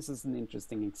 oh, this is an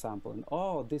interesting example, and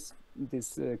oh, this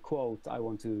quote I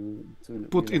want to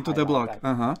put really into the blog.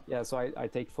 Yeah, so I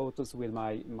take photos with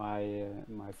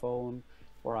my phone,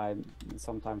 or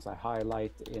sometimes I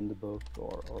highlight in the book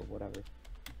or whatever.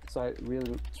 So I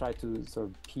really try to sort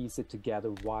of piece it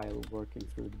together while working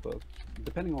through the book,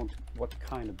 depending on what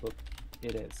kind of book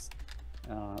it is.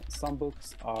 Some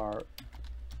books are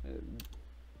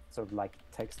sort of like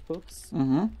textbooks.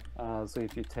 So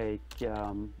if you take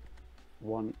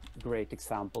one great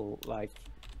example like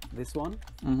this one,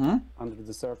 Under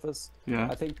the Surface,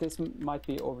 I think this might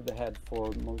be over the head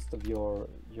for most of your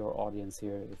audience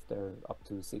here if they're up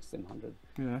to 1600.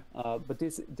 But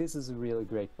this is a really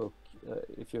great book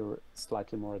if you're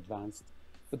slightly more advanced.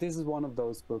 But this is one of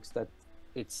those books that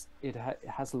it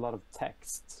has a lot of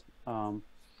text,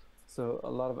 so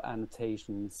a lot of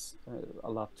annotations,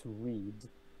 a lot to read,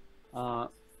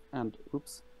 and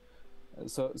oops,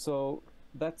 so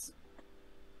that's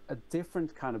a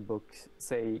different kind of book,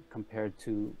 say, compared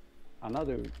to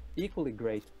another equally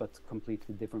great but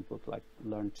completely different book like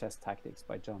Learn Chess Tactics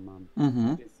by John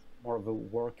Mann. It's more of a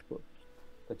workbook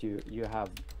that you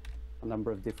have a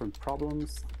number of different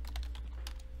problems,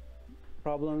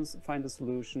 find a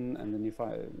solution, and then you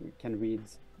can read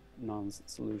Mann's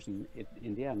solution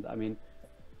in the end. I mean,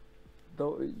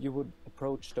 though you would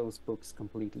approach those books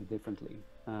completely differently.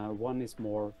 One is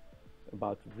more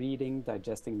about reading,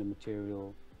 digesting the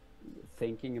material,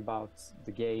 thinking about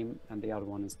the game, and the other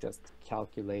one is just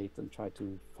calculate and try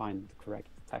to find the correct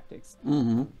tactics.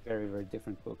 Very, very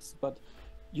different books, but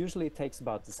usually it takes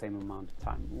about the same amount of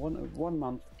time, one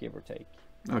month, give or take.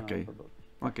 Okay. Per book.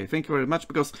 Okay, thank you very much,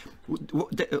 because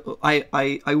I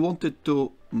wanted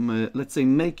to, let's say,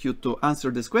 make you to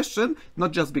answer this question,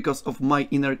 not just because of my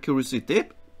inner curiosity,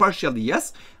 partially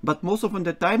yes, but most often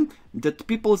the time that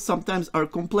people sometimes are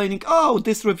complaining, oh,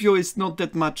 this review is not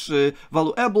that much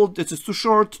valuable, this is too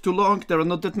short, too long, there are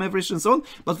not that many versions and so on,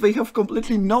 but they have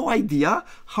completely no idea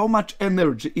how much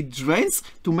energy it drains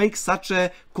to make such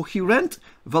a coherent,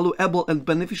 valuable and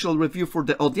beneficial review for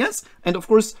the audience. And of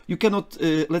course, you cannot,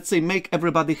 let's say, make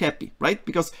everybody happy, right?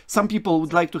 Because some people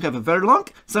would like to have a very long,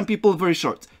 some people very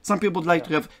short. Some people would like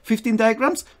to have 15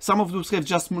 diagrams, some of those have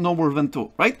just no more than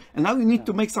 2, right? And now you need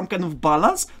to make some kind of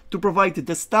balance to provide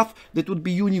the stuff that would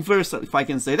be universal, if I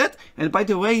can say that. And by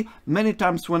the way, many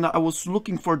times when I was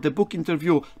looking for the book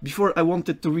interview before I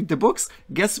wanted to read the books,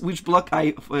 guess which blog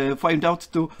I find out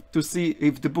to see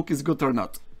if the book is good or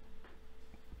not.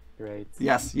 Great.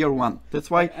 Yes, you're one.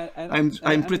 That's why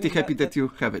I'm pretty happy that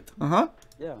you have it.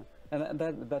 Yeah, and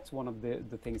that's one of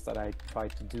the things that I try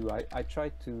to do. I try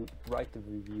to write the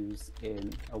reviews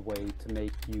in a way to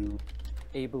make you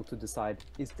able to decide,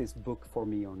 is this book for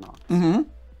me or not?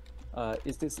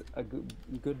 Is this a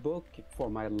good book for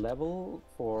my level,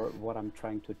 for what I'm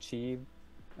trying to achieve,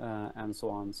 and so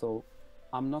on. So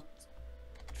I'm not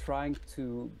trying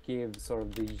to give sort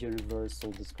of the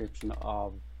universal description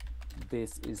of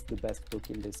this is the best book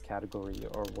in this category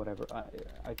or whatever.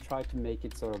 I try to make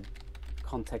it sort of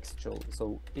contextual.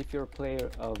 So if you're a player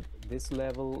of this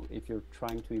level, if you're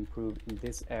trying to improve in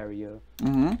this area,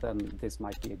 then this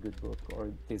might be a good book,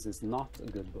 or this is not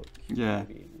a good book,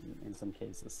 maybe in some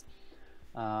cases.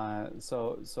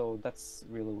 So that's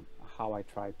really how I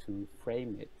try to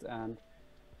frame it. And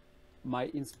my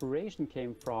inspiration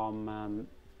came from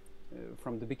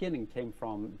the beginning, came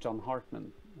from John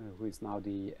Hartman, who is now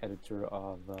the editor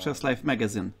of Chess Life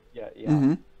magazine.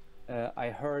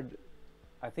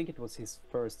 I think it was his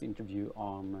first interview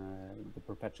on the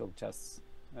Perpetual Chess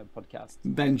podcast.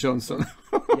 Ben Johnson.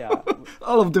 Yeah.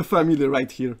 All of the family right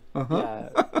here. Yeah,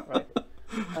 right.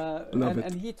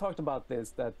 And he talked about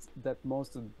this, that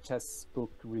most of the chess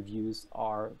book reviews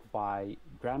are by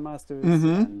grandmasters,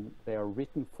 and they are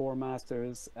written for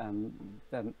masters, and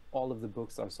then all of the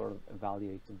books are sort of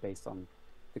evaluated based on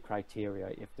the criteria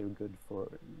if they're good for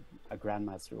a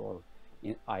grandmaster or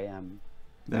IM.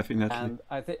 Definitely. And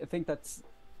I think that's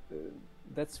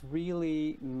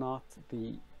really not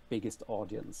the biggest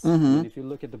audience. I mean, if you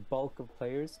look at the bulk of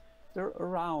players, they're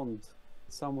around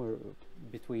somewhere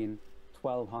between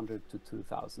 1,200 to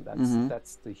 2,000.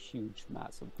 That's the huge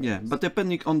mass of players. Yeah, but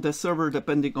depending on the server,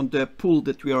 depending on the pool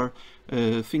that we are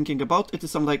thinking about, it is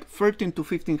something like 13 to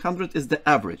 1,500 is the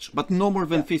average, but no more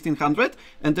than 1,500,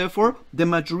 and therefore the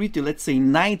majority, let's say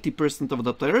 90% of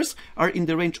the players, are in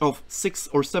the range of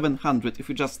 600 or 700 if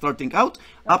you're just starting out,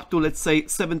 up to, let's say,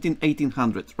 1,700,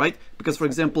 1,800, right? Because, for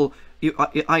example, if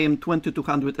I am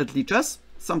 2,200 at Lichess,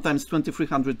 sometimes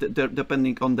 2,300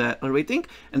 depending on the rating,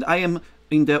 and I am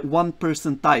in the 1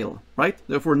 percentile, right?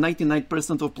 Therefore,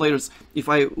 99% of players, if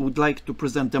I would like to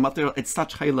present the material at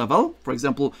such high level, for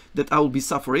example, that I will be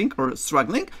suffering or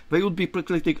struggling, they would be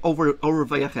practically over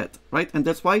way ahead, right? And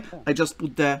that's why I just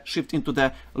put the shift into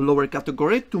the lower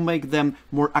category to make them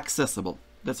more accessible.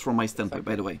 That's from my standpoint,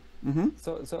 by the way.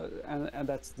 So and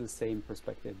that's the same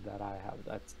perspective that I have.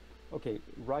 That's okay.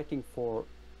 Writing for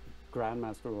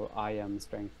grandmaster or IM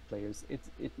strength players,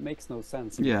 it makes no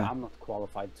sense. I'm not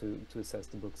qualified to assess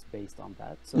the books based on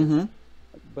that. So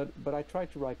but I try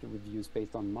to write the reviews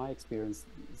based on my experience,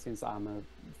 since I'm a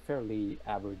fairly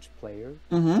average player,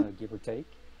 give or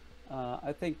take.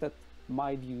 I think that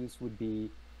my views would be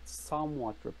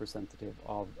somewhat representative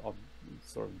of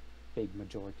sort of big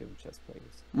majority of chess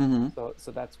players.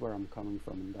 So that's where I'm coming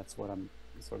from, and that's what I'm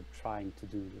sort of trying to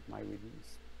do with my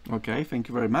reviews. Okay, thank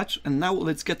you very much. And now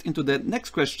let's get into the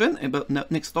next question, about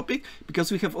next topic,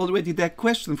 because we have already the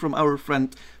question from our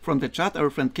friend from the chat, our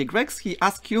friend K. Grex. He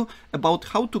asked you about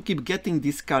how to keep getting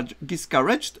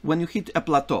discouraged when you hit a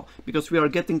plateau, because we are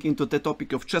getting into the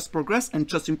topic of chess progress and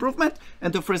chess improvement.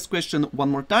 And the first question, one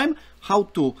more time, how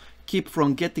to keep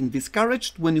from getting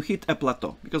discouraged when you hit a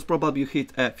plateau, because probably you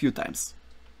hit a few times.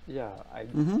 Yeah, I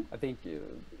think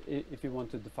if you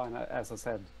want to define, as I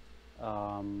said,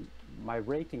 my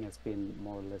rating has been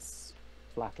more or less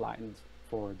flatlined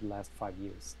for the last 5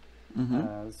 years.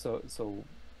 So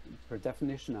per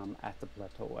definition, I'm at the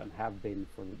plateau and have been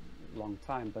for a long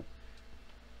time. But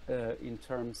in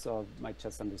terms of my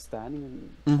chess understanding,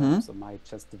 in terms of my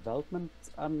chess development,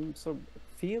 I'm sort of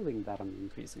feeling that I'm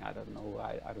increasing. I don't know.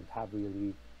 I don't have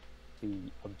really the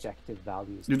objective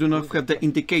values. You do not have the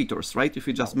indicators, right? If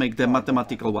you just make the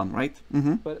mathematical one, right?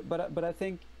 But I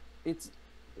think it's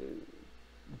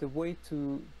the way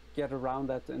to get around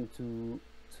that and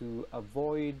to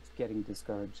avoid getting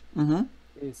discouraged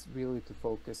is really to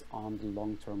focus on the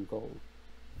long-term goal.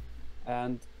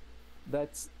 And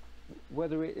that's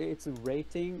whether it's a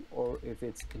rating or if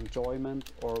it's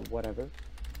enjoyment or whatever,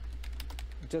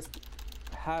 just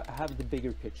have the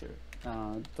bigger picture.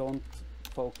 Don't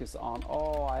focus on,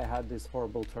 oh, I had this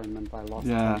horrible tournament, I lost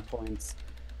 10 points,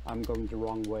 I'm going the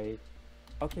wrong way.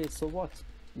 Okay, so what?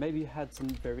 Maybe you had some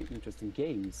very interesting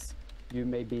games. You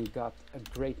maybe got a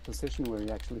great position where you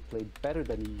actually played better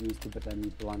than you used to, but then you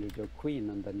blundered your queen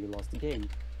and then you lost the game.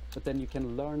 But then you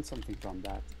can learn something from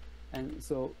that. And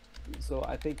so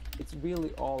I think it's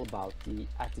really all about the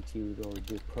attitude or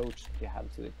the approach you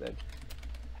have to it. That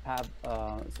have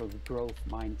sort of growth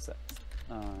mindset,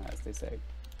 as they say,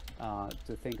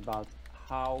 to think about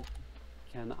how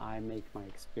can I make my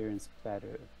experience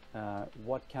better?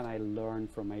 What can I learn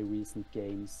from my recent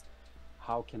games?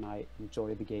 How can I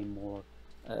enjoy the game more?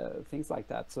 Things like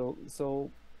that. So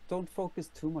don't focus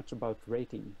too much about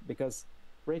rating, because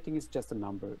rating is just a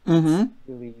number. It's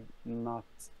really not.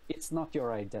 It's not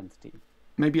your identity.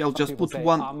 Maybe I'll just put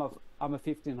one. I'm a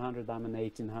 1500. I'm an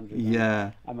 1800.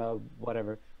 Yeah. I'm a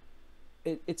whatever.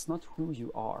 It's not who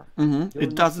you are.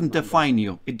 It doesn't define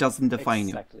you. It doesn't define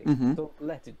you. Exactly. Don't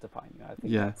let it define you.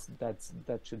 I think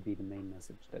that should be the main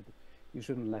message. That you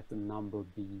shouldn't let the number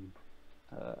be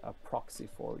a proxy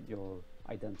for your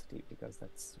identity, because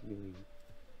that's really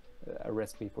a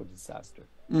recipe for disaster.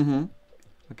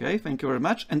 Okay, thank you very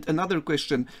much. And another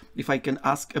question, if I can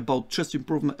ask about chess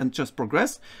improvement and chess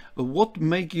progress, what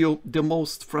make you the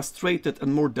most frustrated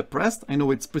and more depressed? I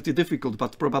know it's pretty difficult,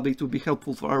 but probably it will be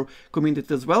helpful for our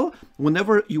community as well.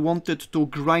 Whenever you wanted to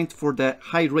grind for the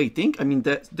high rating, I mean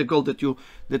the goal that you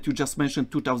just mentioned,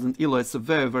 2000 elo, is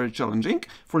very, very challenging.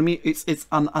 For me, it's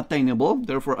unattainable.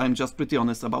 Therefore, I'm just pretty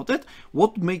honest about it.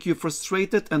 What make you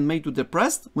frustrated and made you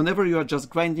depressed whenever you are just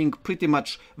grinding pretty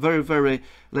much very, very,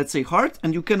 let's say, hard,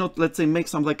 and you cannot, let's say, make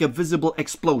some like a visible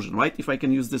explosion, right? If I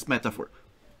can use this metaphor.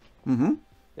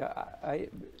 Yeah,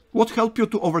 what helped you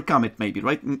to overcome it, maybe,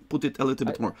 right? Put it a little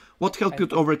bit more. What helped you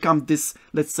to overcome this,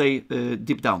 let's say,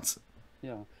 deep downs?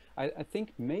 Yeah, I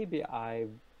think maybe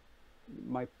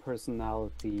my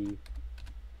personality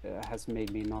has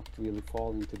made me not really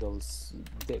fall into those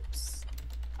dips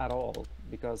at all,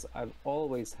 because I've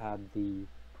always had the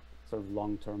sort of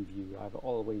long-term view. I've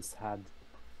always had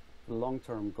the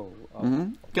long-term goal.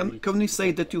 Can you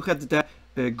say that you had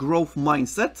the growth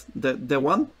mindset, the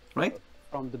one, right?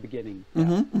 From the beginning.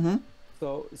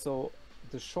 So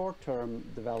the short-term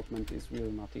development is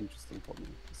really not interesting for me.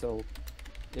 So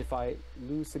if I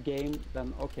lose a game,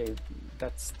 then okay,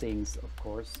 that stings, of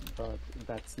course, but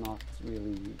that's not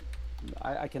really,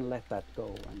 I can let that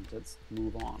go and just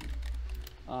move on.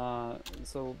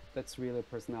 So that's really a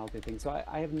personality thing. So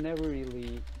I have never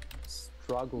really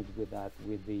struggled with that,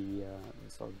 with the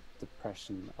sort of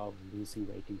depression of losing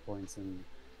rating points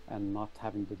and not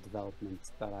having the development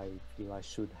that I feel I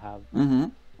should have.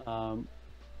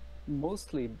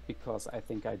 Mostly because I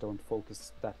think I don't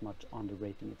focus that much on the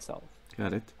rating itself.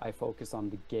 Got it. I focus on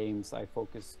the games. I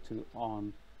focus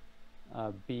on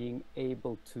being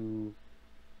able to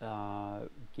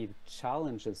give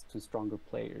challenges to stronger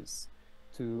players.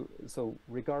 So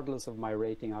regardless of my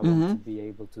rating, I want to be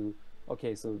able to,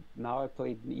 okay, so now I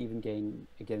played an even game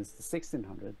against the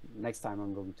 1600. Next time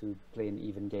I'm going to play an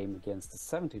even game against the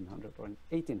 1700 or an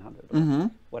 1800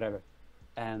 or whatever,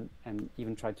 and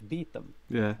even try to beat them.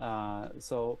 Yeah.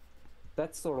 So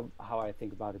that's sort of how I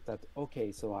think about it. That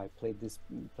okay, so I played this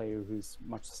player who's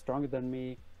much stronger than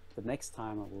me. The next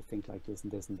time I will think like this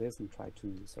and this and this and try to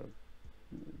sort of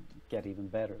get even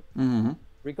better.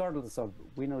 Regardless of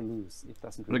win or lose, it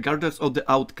doesn't really regardless of the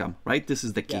outcome, right? This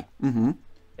is the key. Yeah.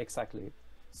 Exactly.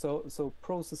 So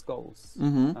process goals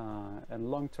and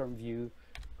long-term view,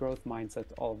 growth mindset,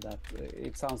 all of that.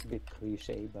 It sounds a bit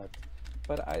cliche, but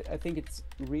I think it's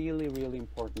really, really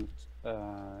important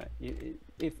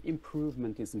if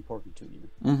improvement is important to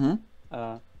you.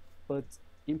 But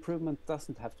improvement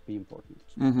doesn't have to be important.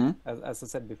 As I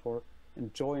said before,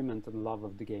 enjoyment and love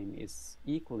of the game is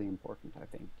equally important, I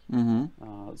think.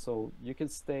 So you can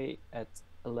stay at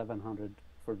 1100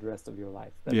 for the rest of your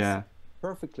life. That's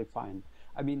perfectly fine.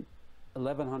 I mean,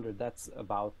 1100, that's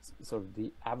about sort of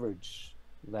the average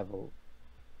level.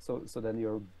 So then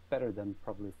you're better than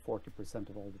probably 40%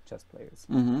 of all the chess players.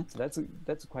 So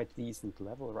that's a quite decent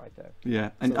level right there.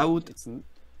 Yeah, and so I would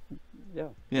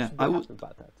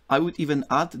I would even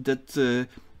add that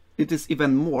it is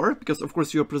even more, because of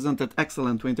course you're presented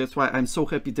excellently. That's why I'm so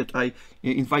happy that I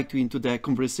invite you into the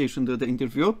conversation, the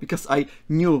interview, because I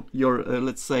knew your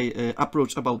let's say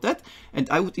approach about that. And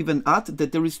I would even add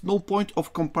that there is no point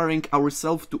of comparing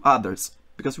ourselves to others,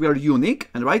 because we are unique,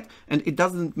 and right, and it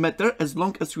doesn't matter as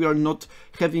long as we are not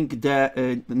having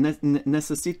the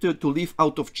necessity to live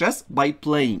out of chess by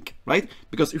playing. right?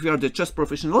 Because if you are the chess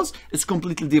professionals, it's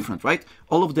completely different, right?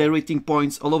 All of the rating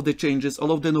points, all of the changes,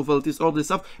 all of the novelties, all this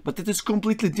stuff, but it is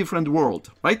completely different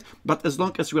world, right? But as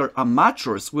long as we are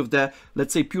amateurs with the,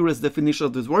 let's say, purest definition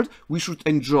of this word, we should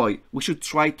enjoy, we should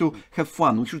try to have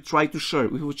fun, we should try to share,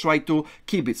 we should try to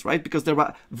keep it, right? Because there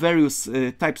are various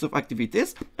types of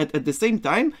activities, and at the same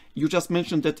time, you just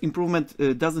mentioned that improvement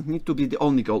doesn't need to be the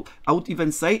only goal. I would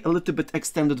even say a little bit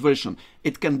extended version.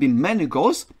 It can be many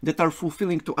goals that are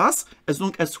fulfilling to us as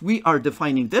long as we are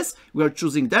defining this, we are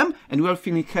choosing them, and we are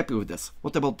feeling happy with this.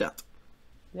 What about that?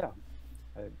 Yeah,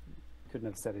 I couldn't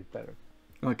have said it better.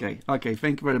 Okay,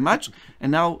 thank you very much.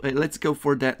 And now let's go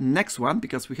for the next one,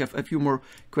 because we have a few more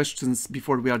questions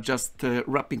before we are just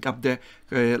wrapping up the,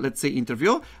 let's say,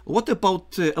 interview. What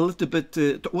about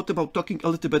what about talking a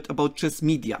little bit about chess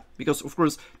media? Because of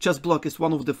course, chess blog is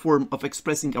one of the form of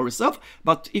expressing ourselves,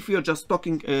 but if we are just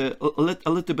talking a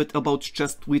little bit about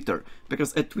chess Twitter,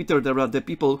 because at Twitter there are the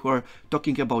people who are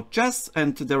talking about chess,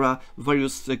 and there are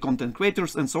various content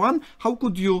creators and so on. How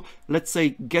could you, let's say,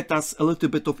 get us a little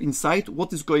bit of insight?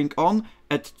 What is going on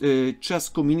at chess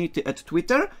community at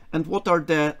Twitter, and what are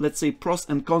the, let's say, pros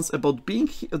and cons about being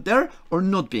there or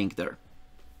not being there?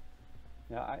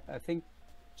 Yeah, I think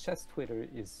chess Twitter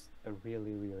is a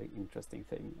really, really interesting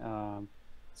thing.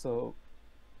 So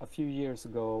a few years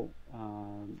ago,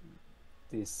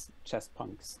 this chess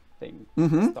punks thing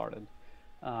started.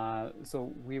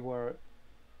 So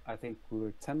I think we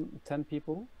were 10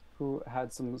 people who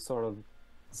had some sort of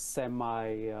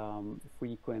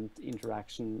semi-frequent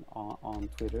interaction on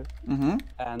Twitter,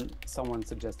 and someone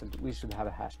suggested we should have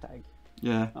a hashtag.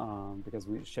 Yeah. Because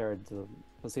we shared the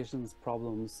positions,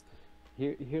 problems.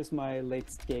 Here's my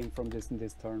latest game from this and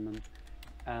this tournament,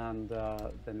 and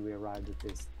then we arrived at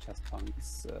this chess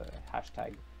punks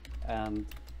hashtag, and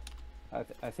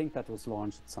I think that was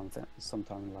launched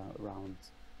sometime around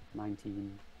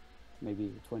 19,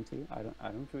 maybe 20. I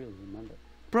don't really remember.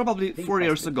 Probably 4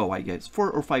 years ago, I guess. 4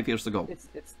 or 5 years ago.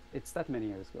 It's that many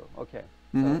years ago. Okay.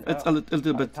 So, it's a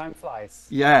little bit. Time flies.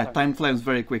 Yeah, time flies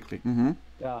very quickly.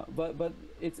 Yeah, but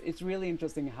it's really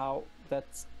interesting how that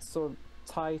sort of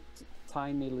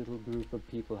tiny little group of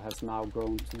people has now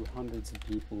grown to hundreds of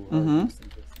people who are using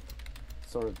this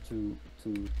sort of to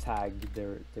tag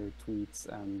their tweets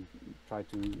and try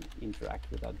to interact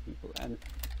with other people. And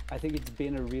I think it's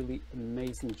been a really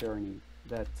amazing journey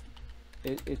that.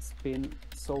 It's been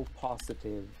so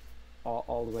positive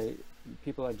all the way.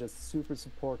 People are just super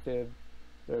supportive.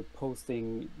 They're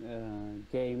posting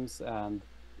games, and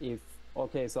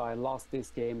so I lost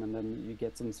this game, and then you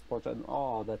get some support, and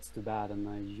oh, that's too bad,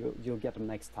 and you'll get them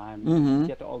next time. You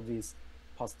get all these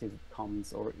positive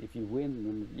comments, or if you win,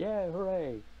 then yeah,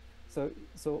 hooray! So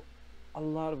a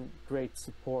lot of great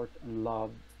support and love.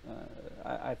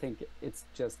 I think it's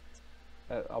just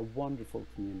a wonderful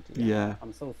community. Yeah,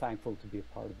 I'm so thankful to be a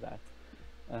part of that.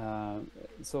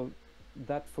 So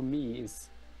that for me is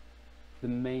the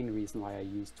main reason why I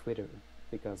use Twitter,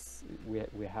 because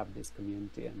we have this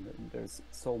community, and there's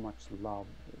so much love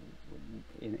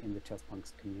in the chess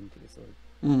punks community. So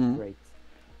great.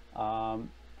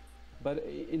 But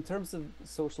in terms of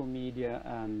social media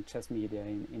and chess media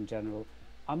in general,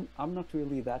 I'm not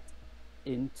really that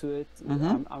into it.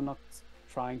 I'm not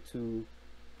trying to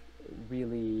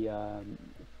really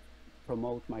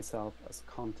promote myself as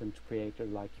content creator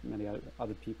like many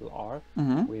other people are,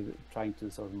 with trying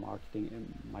to sort of marketing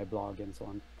in my blog and so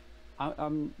on.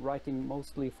 I'm writing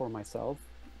mostly for myself.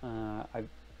 I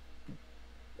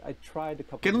tried a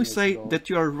couple. Can we say that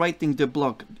you are writing the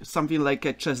blog something like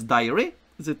a chess diary?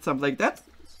 Is it something like that?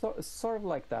 Sort of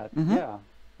like that, yeah.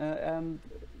 And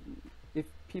if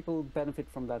people benefit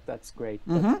from that, that's great.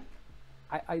 But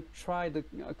I tried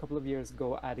a couple of years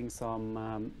ago adding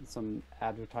some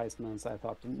advertisements. I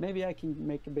thought maybe I can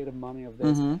make a bit of money of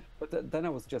this, but then I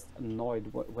was just annoyed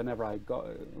whenever I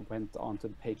went onto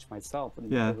the page myself,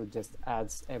 and there were just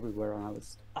ads everywhere, and I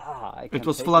was I can't. It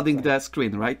was flooding the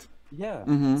screen, right? Yeah.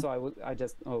 So I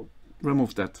just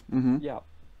remove that. Yeah.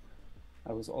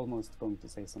 I was almost going to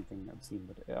say something obscene,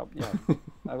 but yeah,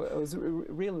 I was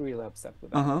really upset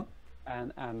with that.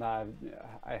 And I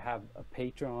have a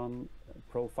Patreon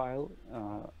profile.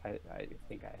 I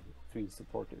think I have 3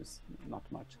 supporters, not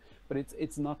much, but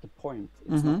it's not the point.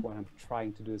 It's not what I'm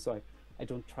trying to do. So I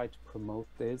don't try to promote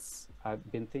this.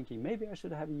 I've been thinking maybe I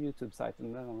should have a YouTube site,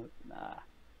 and then I'm like,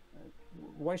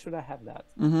 why should I have that?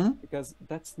 Because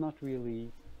that's not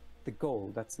really the goal.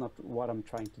 That's not what I'm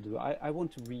trying to do. I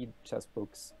want to read chess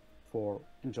books for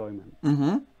enjoyment,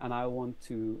 and I want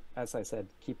to, as I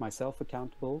said, keep myself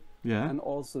accountable, and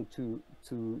also to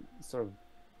sort of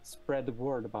spread the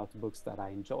word about the books that I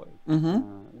enjoy.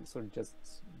 Sort of just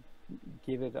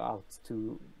give it out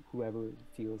to whoever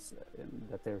feels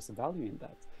that there's a value in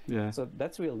that. Yeah. So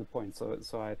that's really the point.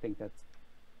 So I think that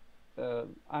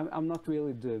I'm not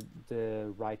really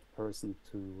the right person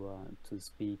to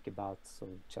speak about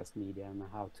sort of chess media and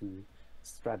how to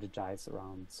strategize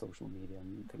around social media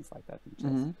and things like that in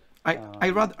chess. I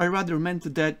rather meant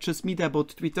the chess media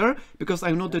about Twitter, because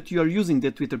I know that you are using the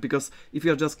Twitter, because if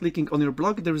you are just clicking on your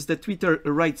blog, there is the Twitter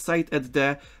right side at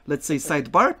the, let's say,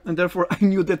 sidebar, and therefore I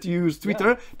knew that you use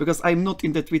Twitter, because I'm not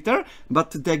in the Twitter,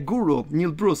 but the guru,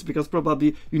 Neil Bruce, because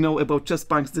probably you know about Chess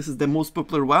Punks, this is the most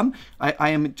popular one. I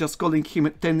am just calling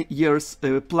him 10 years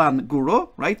plan guru,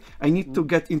 right? I need to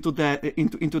get into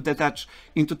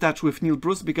touch with Neil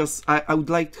Bruce, because I would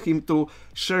like him to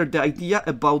share the idea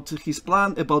about his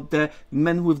plan, about the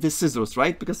man with the scissors,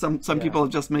 right? Because some people are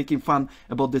just making fun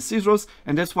about the scissors,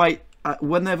 and that's why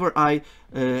whenever I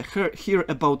hear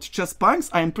about Chess Punks,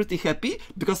 I am pretty happy,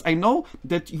 because I know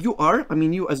that you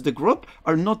as the group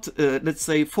are not, let's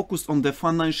say, focused on the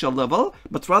financial level,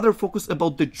 but rather focused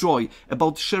about the joy,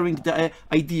 about sharing the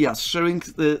ideas, sharing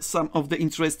some of the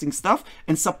interesting stuff,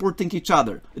 and supporting each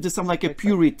other. It is some like a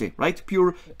purity, right?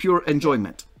 Pure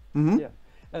enjoyment. Yeah.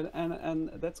 And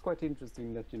that's quite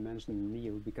interesting that you mentioned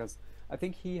Neil, because I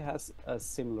think he has a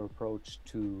similar approach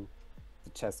to the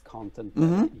chess content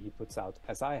that he puts out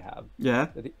as I have. Yeah.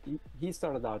 That he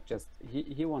started out just,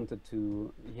 he wanted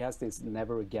to, he has this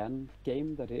Never Again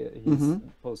game that he's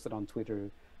posted on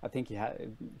Twitter. I think he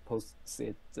posts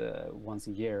it once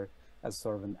a year as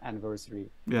sort of an anniversary.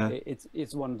 Yeah.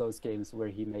 It's one of those games where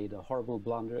he made a horrible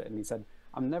blunder and he said,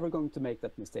 I'm never going to make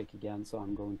that mistake again, so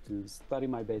I'm going to study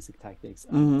my basic tactics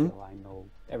until I know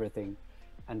everything.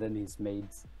 And then he's made,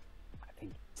 I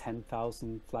think,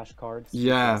 10,000 flashcards.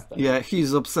 Yeah,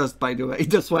 he's obsessed, by the way.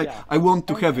 That's why I want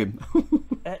to have him.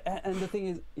 And the thing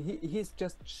is, he's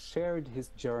just shared his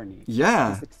journey.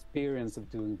 Yeah. His experience of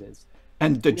doing this.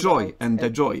 And the joy, The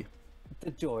joy,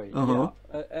 yeah.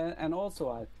 And also,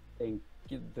 I think,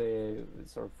 the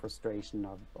sort of frustration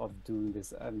of doing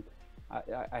this. And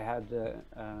I had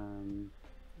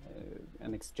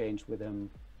an exchange with him,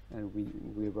 and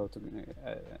we wrote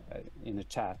in a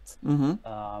chat,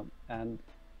 and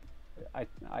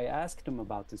I asked him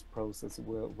about this process,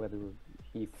 whether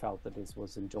he felt that this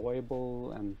was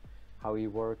enjoyable and how he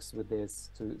works with this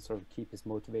to sort of keep his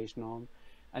motivation on.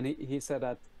 And he said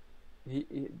that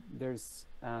there's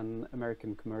an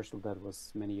American commercial that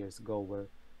was many years ago where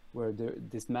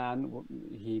this man,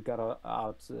 he got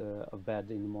out of bed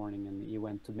in the morning and he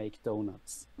went to make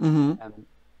donuts. And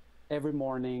every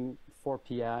morning, 4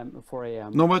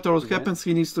 a.m. No matter what happens,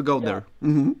 he needs to go there.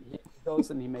 He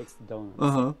goes and he makes the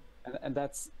donuts. And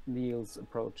that's Neil's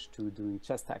approach to doing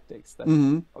chess tactics. That,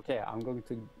 okay, I'm going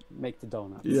to make the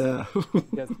donuts. Yeah.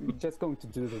 just going to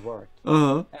do the work.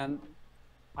 And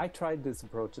I tried this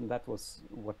approach, and that was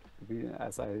what,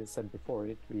 as I said before,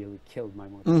 it really killed my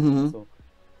motivation. So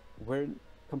we're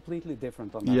completely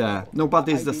different on that level.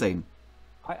 Nobody is the same.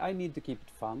 I need to keep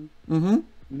it fun.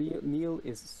 Neil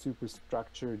is super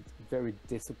structured, very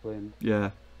disciplined,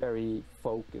 very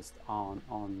focused on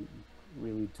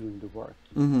really doing the work,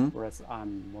 whereas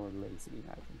I'm more lazy,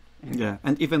 I think. Yeah,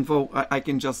 and even though I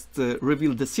can just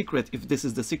reveal the secret, if this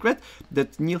is the secret,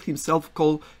 that Neil himself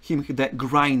call him the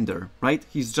grinder, right?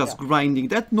 He's just grinding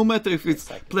that, no matter if it's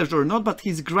pleasure or not, but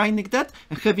he's grinding that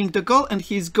and having the goal, and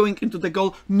he's going into the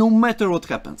goal no matter what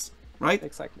happens, right?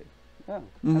 Exactly. Yeah,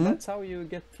 and that's how you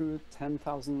get through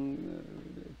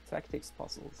 10,000 tactics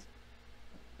puzzles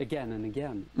again and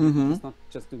again. He's not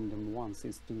just doing them once;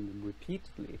 he's doing them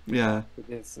repeatedly. Yeah, with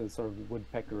this sort of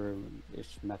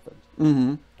woodpecker-ish method.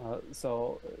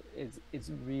 So it's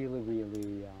really,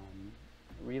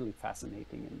 really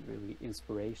fascinating and really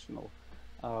inspirational.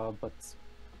 But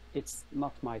it's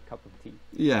not my cup of tea.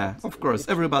 Yeah, of course,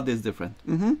 everybody is different.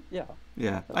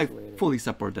 Yeah, I fully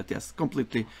support that. Yes,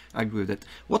 completely agree with that.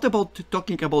 What about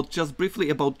talking about just briefly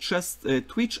about chess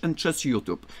Twitch and chess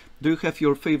YouTube? Do you have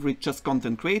your favorite chess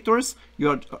content creators?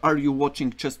 Are you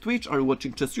watching chess Twitch? Are you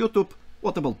watching chess YouTube?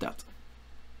 What about that?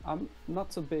 I'm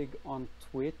not so big on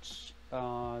Twitch.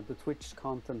 The Twitch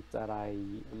content that I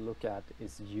look at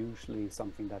is usually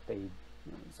something that they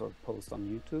sort of post on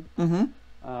YouTube.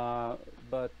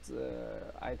 But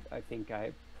I think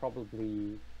I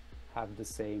probably have the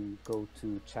same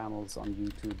go-to channels on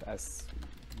YouTube as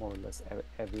more or less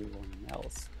everyone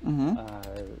else.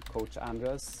 Coach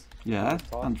Andras.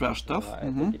 Andras stuff.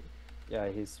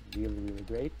 He's really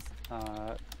great.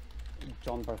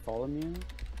 John Bartholomew,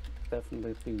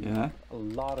 definitely a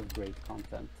lot of great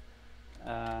content.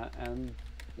 And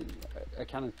I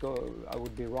cannot go. I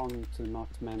would be wrong to not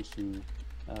mention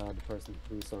the person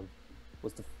who sort of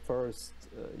was the first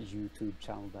YouTube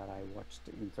channel that I watched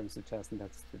in terms of chess, and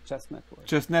that's the Chess Network.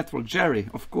 Chess Network, Jerry,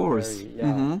 of course. Jerry,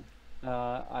 yeah.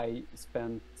 I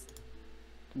spent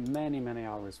many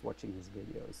hours watching his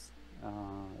videos.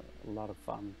 A lot of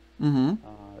fun.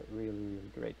 Really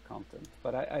great content.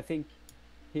 But I think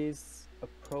his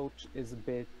approach is a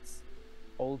bit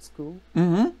old school.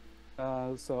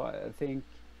 So I think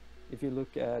if you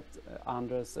look at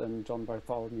Andres and John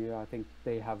Bartholomew, I think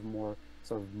they have more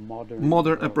sort of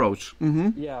modern approach.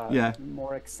 Yeah,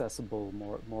 more accessible,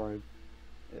 more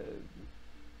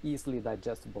easily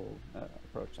digestible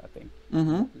approach, I think.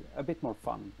 A bit more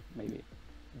fun, maybe.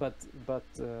 But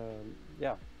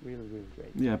yeah, really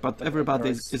great. Yeah, but everybody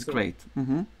is great.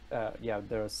 Yeah,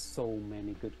 there are so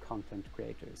many good content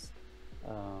creators.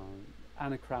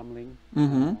 Anna Kramling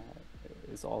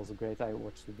is also great. I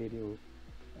watched the video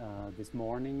this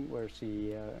morning where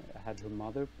she had her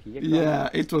mother, Pia. Yeah,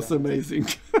 it was amazing.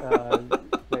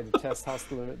 Played the chess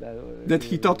hustler. That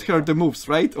he taught her the moves,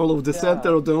 right? All of the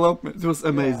center of development. It was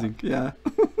amazing. Yeah.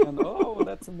 And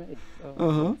that's amazing.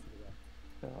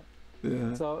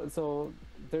 Yeah. So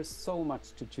there's so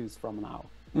much to choose from now.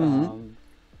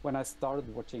 When I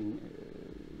started watching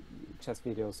chess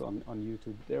videos on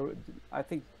YouTube,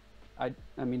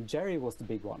 I mean Jerry was the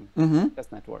big one.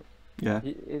 Chess Network. Yeah.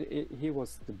 He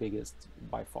was the biggest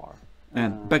by far.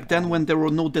 And back then, when there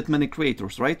were not that many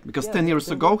creators, right? Because 10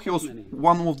 years ago, he was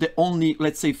one of the only,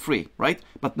 let's say, 3, right?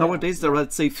 But nowadays, there are,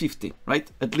 let's say, 50, right?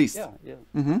 At least.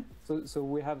 Yeah. So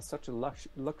we have such a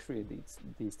luxury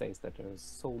these days that there are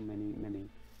so many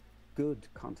good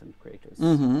content creators.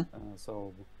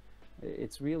 So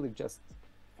it's really just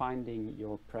finding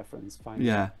your preference,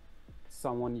 finding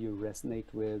someone you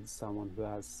resonate with, someone who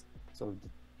has sort of the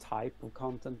type of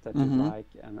content that you like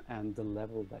and the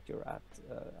level that you're at.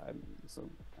 You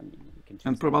can choose.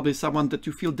 And probably someone that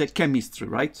you feel the chemistry,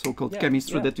 right? So-called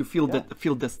chemistry, that you feel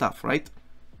feel the stuff, right?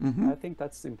 I think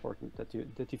that's important, that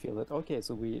you feel that, okay,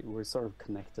 so we're sort of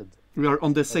connected. We are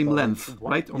on the same length,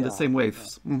 right? On the same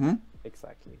waves.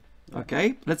 Exactly.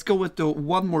 Okay, let's go with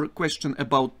one more question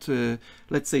about,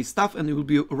 let's say, stuff, and we will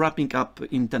be wrapping up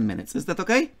in 10 minutes. Is that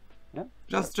okay? Yeah.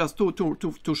 Just two,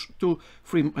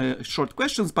 3 short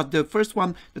questions, but the first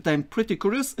one that I'm pretty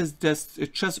curious is just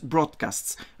chess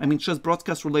broadcasts. I mean, chess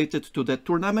broadcasts related to the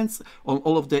tournaments, on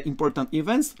all of the important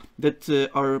events that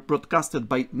are broadcasted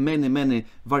by many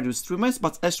various streamers,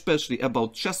 but especially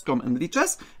about Chess.com and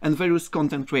Lichess and various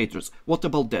content creators. What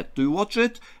about that? Do you watch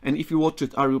it? And if you watch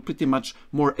it, are you pretty much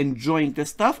more enjoying the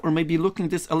stuff, or maybe looking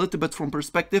this a little bit from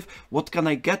perspective, what can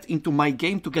I get into my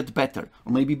game to get better?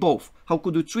 Or maybe both. How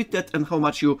could you treat that, and how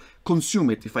much you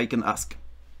consume it, if I can ask?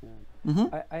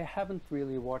 I haven't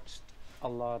really watched a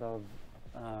lot of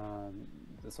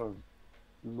the sort of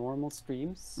normal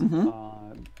streams.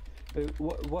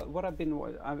 What I've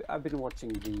been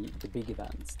watching the big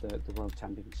events, the World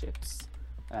Championships,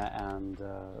 and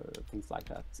things like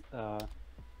that.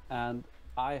 And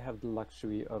I have the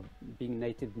luxury of being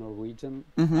native Norwegian.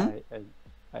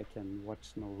 I can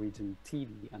watch Norwegian TV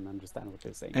and understand what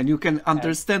they're saying. And you can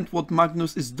understand what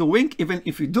Magnus is doing, even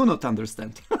if you do not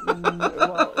understand.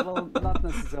 well, not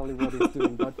necessarily what he's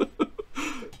doing, but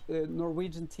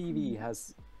Norwegian TV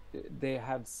they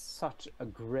have such a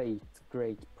great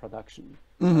production.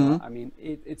 I mean,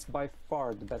 it's by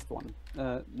far the best one.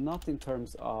 Not in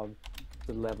terms of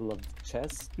the level of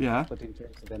chess, but in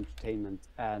terms of entertainment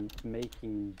and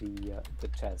making the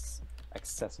chess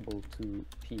accessible to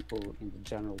people in the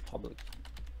general public.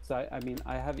 So I mean,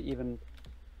 I have even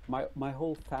my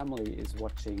whole family is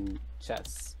watching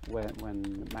chess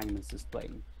when Magnus is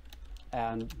playing,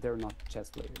 and they're not chess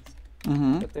players,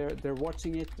 but they're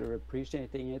watching it, they're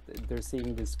appreciating it, they're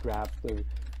seeing this graph, the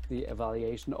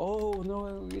evaluation. Oh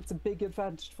no, it's a big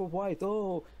advantage for white.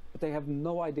 Oh, but they have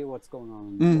no idea what's going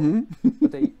on.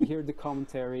 But they hear the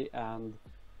commentary, and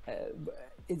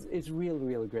it's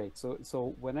really great.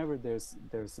 So whenever there's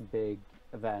a big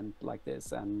event like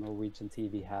this and Norwegian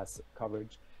TV has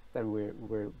coverage, then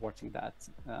we're watching that,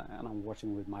 and I'm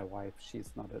watching with my wife.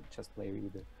 She's not a chess player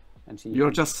either, and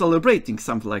you're just celebrating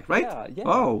something, like, right? Yeah.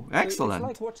 Oh, excellent.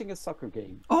 It's like watching a soccer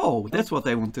game. Oh, that's what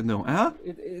I want to know.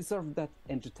 It's sort of that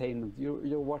entertainment.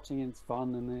 You're watching it, it's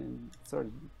fun, and sort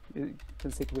of you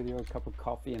can sit with your cup of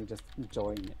coffee and just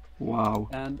enjoying it. Wow.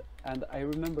 And I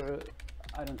remember,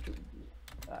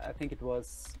 I think it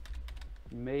was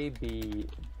maybe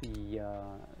the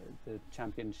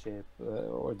championship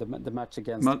or the match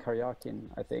against Karyakin,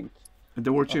 I think.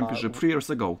 The World Championship 3 years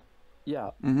ago.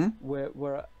 Yeah,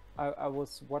 where I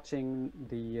was watching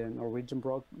the Norwegian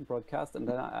broadcast, and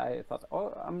then I thought,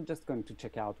 oh, I'm just going to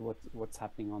check out what's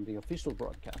happening on the official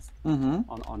broadcast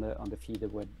on the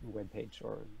FIDE web page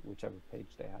or whichever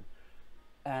page they had,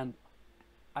 and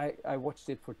I watched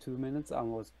it for 2 minutes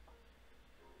and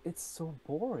it's so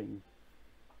boring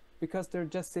because they're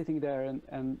just sitting there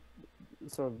and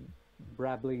sort of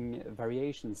brabbling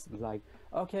variations like,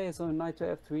 okay, so knight to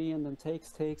f3 and then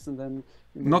takes and then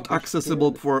not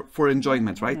accessible for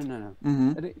enjoyment, right? No.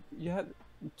 And you have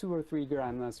 2 or 3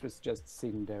 grandmasters just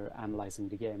sitting there analyzing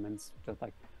the game, and it's just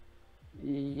like,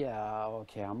 yeah,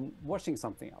 okay, I'm watching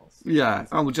something else. Yeah,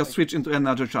 I will just switch into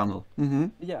another channel.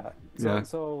 Yeah.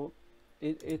 So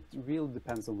it really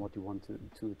depends on what you want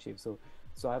to achieve. So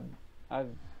I've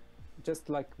just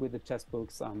like with the chess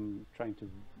books, I'm trying to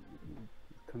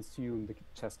consume the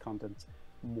chess content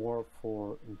more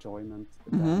for enjoyment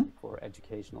than for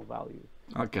educational value.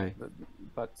 Okay.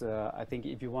 But I think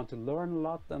if you want to learn a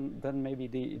lot, then maybe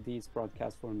these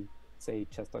broadcasts from, say,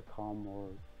 chess.com, or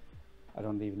I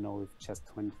don't even know if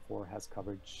Chess24 has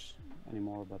coverage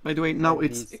anymore. But by the way, now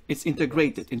it's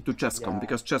integrated into Chess.com,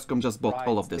 because Chess.com just bought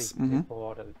all of this. They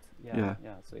bought it. Yeah,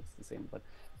 so it's the same.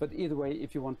 But either way,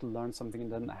 if you want to learn something,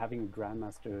 then having a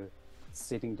grandmaster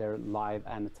sitting there live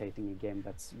annotating a game,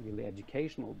 that's really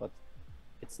educational, but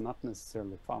it's not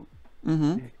necessarily fun.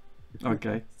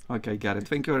 Okay, got it.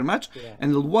 Thank you very much.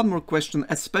 And one more question,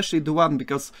 especially the one,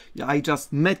 because I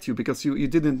just met you, because you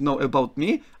didn't know about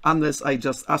me unless I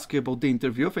just asked you about the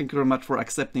interview. Thank you very much for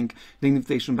accepting the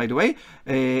invitation, by the way.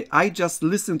 I just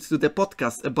listened to the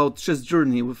podcast about chess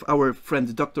journey with our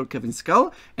friend Dr. Kevin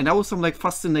Skull, and I was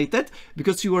fascinated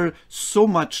because you were so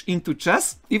much into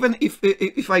chess, even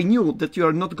if I knew that you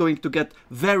are not going to get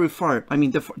very far, I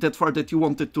mean that far that you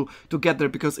wanted to get there,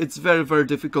 because it's very, very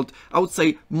difficult. I would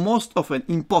say most often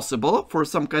impossible for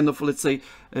some kind of, let's say,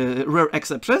 rare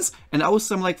exceptions. And I was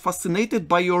fascinated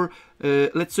by your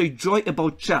let's say joy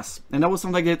about chess, and I was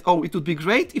like that, oh, it would be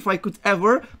great if I could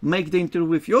ever make the interview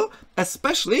with you,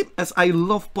 especially as I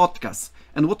love podcasts.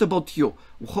 And what about you?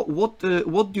 What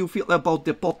do you feel about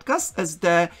the podcast as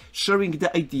the sharing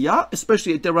the idea?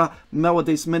 Especially there are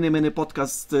nowadays many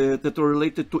podcasts that are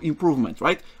related to improvement,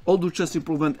 right? All the chess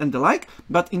improvement and the like.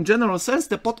 But in general sense,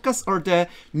 the podcasts are the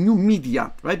new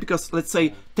media, right? Because let's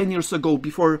say 10 years ago,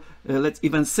 before let's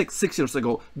even six years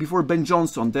ago, before Ben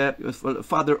Johnson, the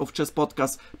father of chess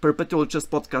podcast, perpetual chess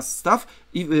podcast stuff,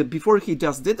 before he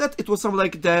just did that, it was something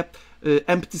like the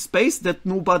empty space that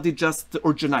nobody just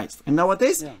organized. And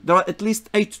nowadays there are at least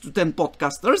 8 to 10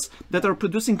 podcasters that are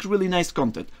producing really nice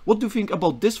content. What do you think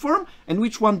about this form, and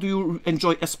which one do you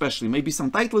enjoy especially? Maybe some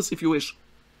titles if you wish.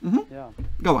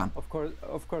 Go on.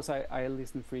 Of course, I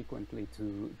listen frequently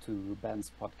to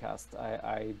Ben's podcast.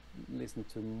 I listen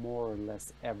to more or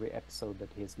less every episode that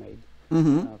he's made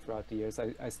throughout the years.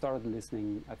 I started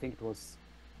listening, I think it was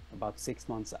about 6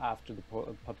 months after the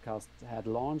podcast had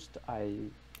launched.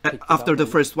 After the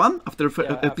first one, after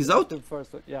the episode. After the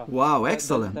first one, yeah. Wow,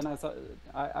 excellent. Then I thought,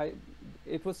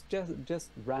 it was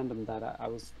just random that I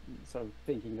was sort of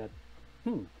thinking that,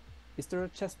 is there a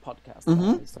chess podcast?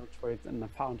 I searched for it and I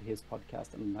found his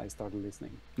podcast and I started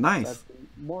listening. Nice. So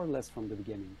more or less from the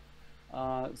beginning.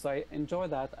 So I enjoy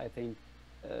that. I think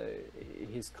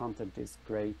his content is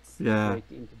great. Yeah.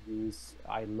 Great interviews.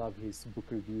 I love his book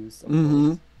reviews. Of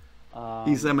course.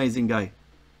 He's an amazing guy.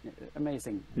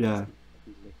 Amazing. Yeah.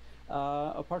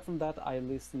 Apart from that, I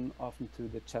listen often to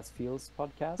the Chess Fields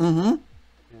podcast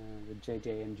with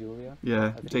JJ and Julia.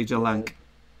 Yeah, JJ Lang.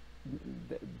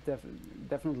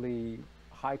 Definitely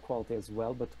high quality as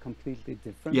well, but completely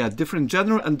different. Yeah, different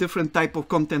genre and different type of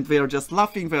content. They are just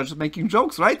laughing, they are just making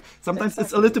jokes, right? Sometimes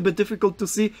it's a little bit difficult to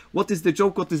see what is the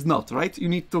joke, what is not, right? You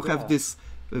need to have this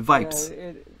vibes.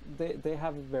 Yeah, they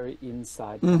have a very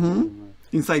inside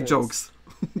inside jokes.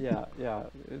 yeah,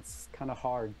 it's kind of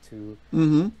hard to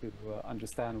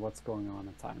understand what's going on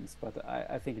at times, but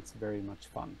I think it's very much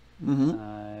fun.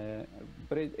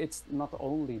 But it's not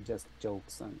only just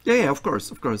jokes and of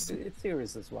course. It's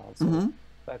serious as well. So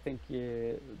I think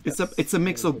it's a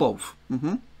mix of both.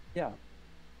 Yeah.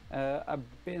 I've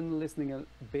been listening a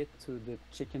bit to the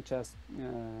Chicken Chess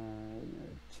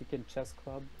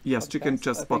Club. Yes, podcast, Chicken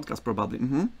Chess podcast,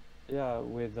 probably. Yeah,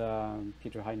 with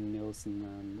Peter Heine Nielsen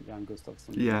and Jan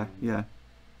Gustafsson. Yeah.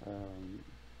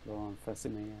 Laurent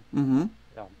Fressinet.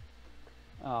 Yeah.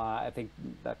 I think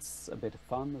that's a bit of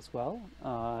fun as well.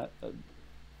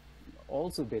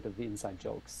 Also a bit of the inside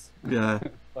jokes. Yeah.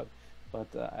 but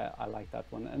I like that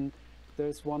one. And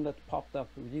there's one that popped up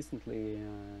recently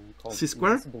called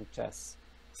C-Square? Invisible Chess.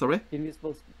 Sorry?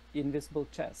 Invisible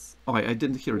chess. Oh, I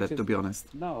didn't hear that, Which to is- be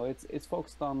honest. No, it's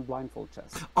focused on blindfold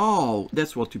chess. Oh,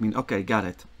 that's what you mean. Okay, got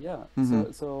it. Yeah.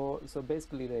 Mhm. So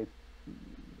basically,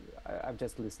 I've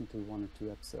just listened to 1 or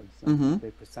 2 episodes, and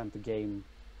they present the game.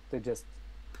 They just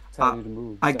tell you the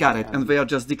moves. I got it. And they are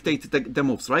just dictate the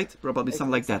moves, right? Probably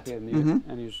something like that. Exactly,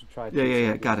 and you should try to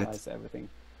Yeah, got it. visualize everything.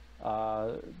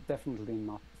 Definitely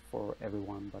not for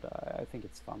everyone, but I think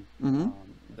it's fun.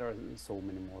 There are so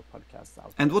many more podcasts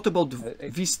out And there. what about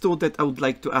these two that I would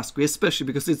like to ask you, especially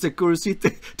because it's a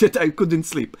curiosity that I couldn't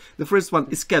sleep. The first one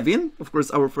is Kevin, of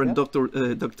course, our friend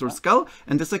Dr. Skull,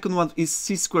 and the second one is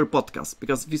C-Square Podcast,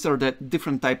 because these are the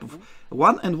different type of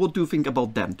one. And what do you think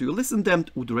about them? Do you listen to them?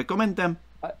 Would you recommend them?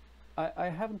 I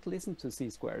haven't listened to C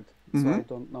Squared, so I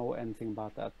don't know anything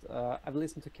about that. I've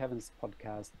listened to Kevin's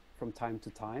podcast from time to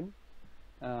time.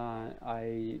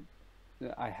 I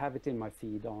have it in my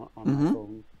feed on my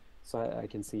phone, so I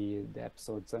can see the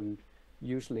episodes. And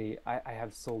usually, I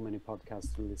have so many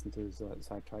podcasts to listen to, so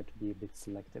I try to be a bit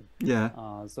selective. Yeah.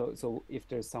 So if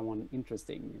there's someone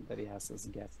interesting that he has as a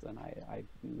guest, then I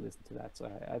listen to that.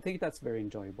 So I think that's very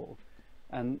enjoyable.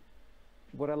 And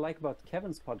what I like about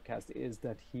Kevin's podcast is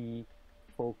that he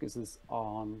focuses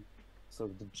on sort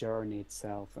of the journey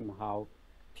itself and how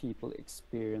people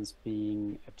experience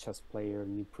being a chess player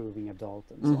and improving adult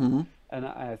and so on. And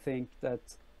I think that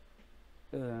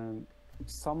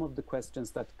some of the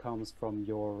questions that comes from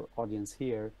your audience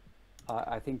here,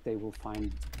 I think they will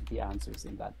find the answers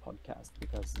in that podcast,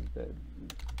 because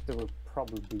there will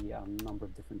probably be a number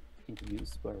of different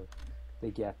interviews where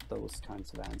they get those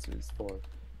kinds of answers for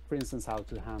instance, how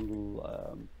to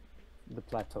handle the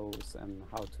plateaus and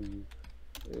how to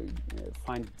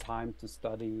find time to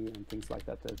study and things like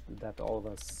that, that all of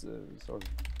us sort of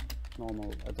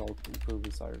normal adult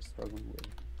improvers are struggling with.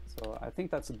 So I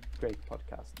think that's a great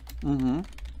podcast.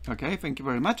 Okay, thank you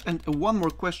very much. And one more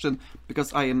question,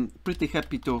 because I am pretty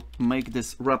happy to make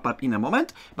this wrap up in a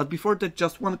moment. But before that,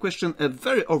 just one question, a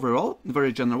very overall,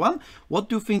 very general one. What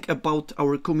do you think about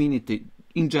our community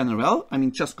in general, I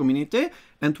mean chess community,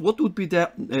 and what would be the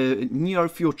near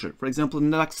future? For example,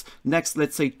 next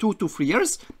let's say 2 to 3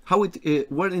 years, how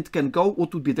it where it can go,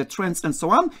 what would be the trends and so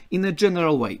on, in a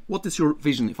general way. What is your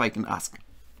vision, if I can ask?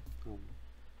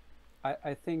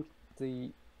 I think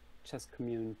the chess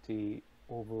community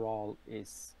overall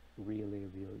is really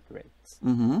great.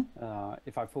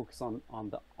 If I focus on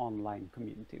the online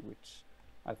community, which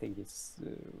I think is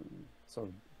sort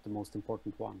of the most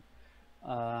important one,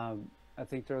 I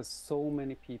think there are so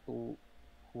many people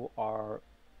who are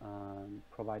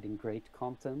providing great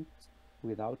content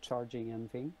without charging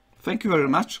anything. Thank you very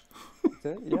much.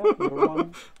 Yeah, you're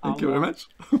one. Thank you very much.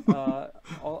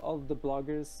 All the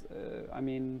bloggers, I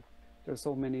mean, there are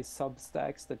so many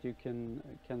Substacks that you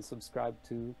can subscribe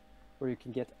to, where you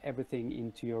can get everything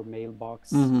into your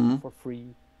mailbox for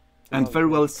free. And very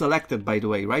well selected, by the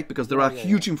way, right? Because there are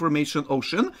huge information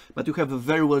ocean, but you have a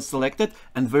very well selected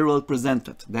and very well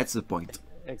presented. That's the point.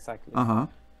 Exactly.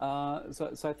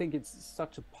 So I think it's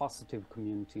such a positive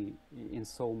community in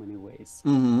so many ways.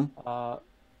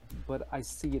 But I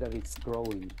see that it's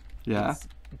growing. Yeah. It's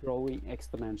growing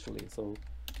exponentially.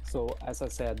 So as I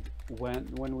said,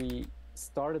 when we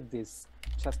started this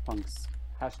ChessPunks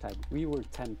hashtag, we were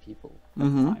 10 people at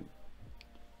the time.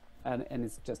 And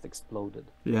it's just exploded.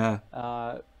 Yeah.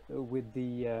 With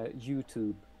the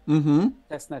YouTube,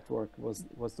 Chess Network was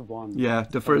the one. Yeah,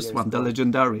 the first one, the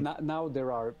legendary. Now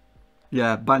there are.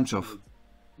 Yeah, bunch of.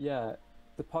 Yeah,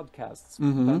 the podcasts.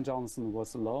 Ben Johnson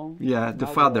was alone. Yeah, the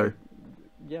father.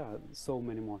 So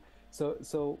many more.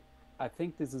 So I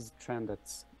think this is a trend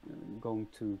that's going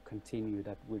to continue.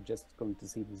 That we're just going to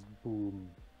see this boom.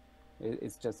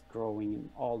 It's just growing in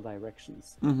all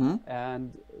directions.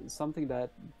 And something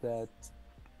that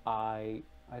I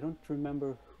don't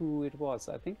remember who it was.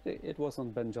 I think it was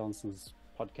on Ben Johnson's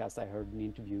podcast. I heard an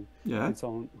interview with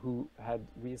someone who had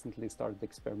recently started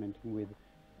experimenting with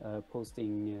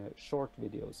posting short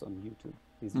videos on YouTube.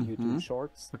 These YouTube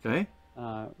shorts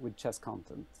with chess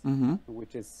content,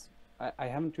 which is I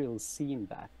haven't really seen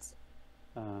that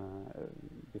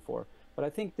before. But I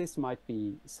think this might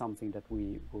be something that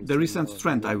we will the recent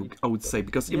trend, I would say,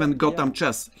 because even Gotham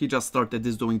Chess, he just started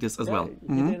doing this as well.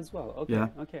 He did as well. Okay,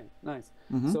 okay, nice.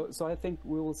 So I think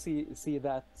we will see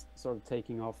that sort of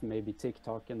taking off. Maybe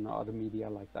TikTok and other media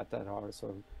like that are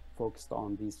sort of focused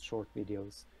on these short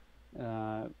videos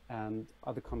and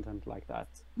other content like that.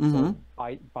 So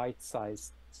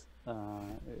bite-sized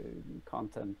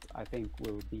content, I think,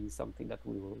 will be something that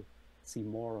we will see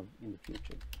more of in the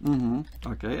future.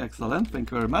 Okay, excellent.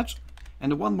 Thank you very much.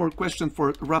 And one more question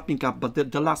for wrapping up, but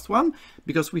the last one,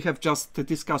 because we have just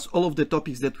discussed all of the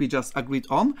topics that we just agreed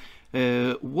on.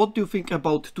 What do you think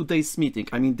about today's meeting?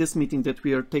 I mean, this meeting that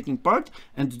we are taking part,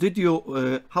 and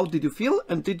how did you feel?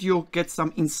 And did you get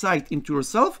some insight into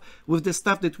yourself with the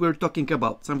stuff that we're talking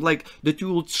about? Something like that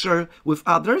you would share with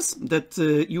others, that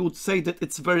you would say that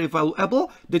it's very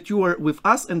valuable, that you are with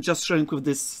us and just sharing with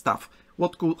this stuff.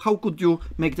 How could you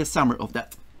make the summary of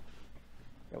that?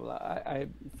 Yeah, well,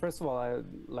 first of all, I'd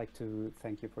like to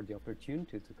thank you for the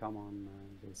opportunity to come on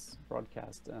this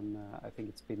broadcast, and I think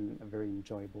it's been a very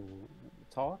enjoyable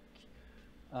talk.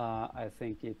 I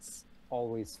think it's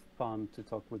always fun to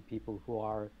talk with people who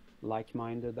are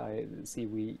like-minded. I see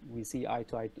we see eye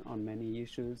to eye on many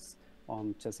issues,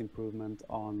 on chess improvement,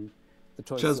 on the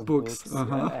choice chess of books,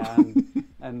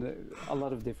 and a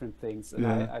lot of different things. And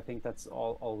yeah. I think that's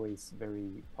always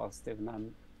very positive, and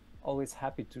I'm always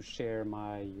happy to share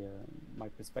my my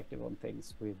perspective on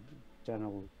things with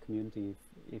general community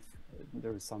if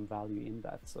there is some value in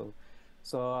that. So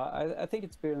I think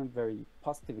it's been a very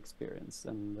positive experience,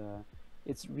 and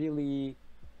it's really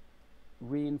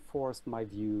reinforced my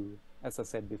view, as I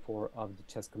said before, of the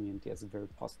chess community as a very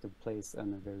positive place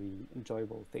and a very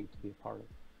enjoyable thing to be a part of.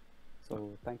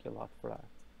 So thank you a lot for that.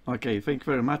 Okay, thank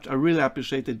you very much. I really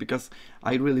appreciate it because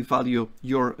I really value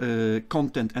your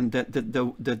content and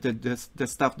the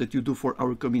stuff that you do for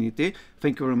our community.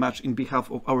 Thank you very much in behalf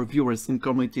of our viewers in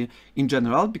community in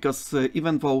general, because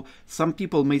even though some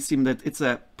people may seem that it's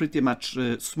a pretty much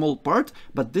small part,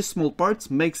 but this small part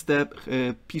makes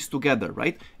the piece together,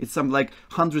 right? It's some like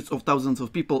hundreds of thousands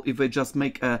of people. If they just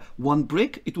make one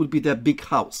brick, it would be the big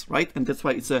house, right? And that's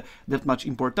why it's that much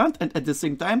important. And at the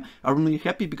same time, I'm really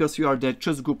happy because you are the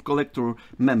Chess Group Collector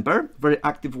member, very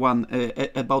active one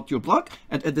about your blog.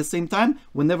 And at the same time,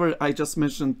 whenever I just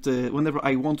mentioned, whenever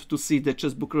I want to see the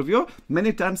chess book review,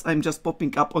 many times I'm just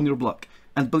popping up on your blog.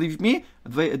 And believe me,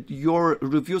 your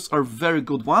reviews are very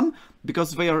good one,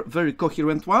 because they are very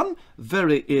coherent one,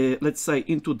 very, let's say,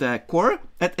 into the core.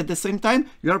 At the same time,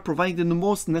 you are providing the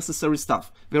most necessary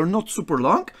stuff. They are not super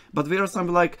long, but they are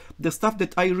something like the stuff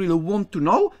that I really want to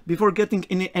know before getting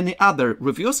any other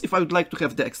reviews, if I would like to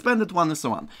have the expanded one and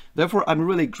so on. Therefore, I'm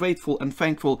really grateful and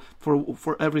thankful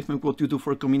for everything what you do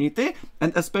for community.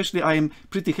 And especially I am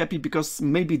pretty happy because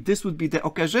maybe this would be the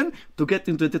occasion to get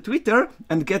into the Twitter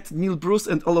and get Neil Bruce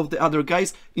and all of the other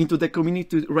guys into the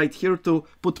community right here to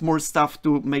put more stuff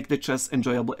to make the chess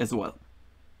enjoyable as well.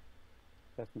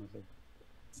 Definitely.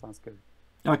 Sounds good.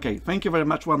 Okay, thank you very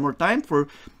much one more time for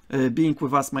being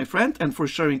with us, my friend, and for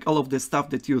sharing all of the stuff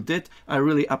that you did. I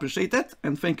really appreciate it,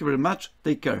 and thank you very much.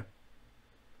 Take care.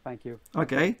 Thank you.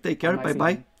 Okay, take care. Nice Bye-bye.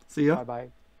 evening. See you.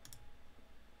 Bye-bye.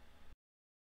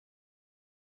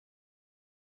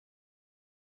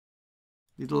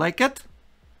 Did you like it?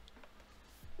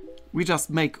 We just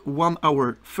make 1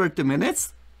 hour 30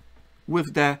 minutes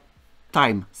with the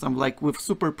time, some like with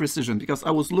super precision, because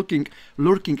I was lurking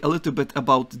a little bit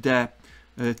about the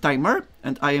timer,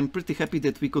 and I am pretty happy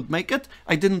that we could make it.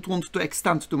 I didn't want to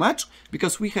extend too much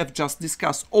because we have just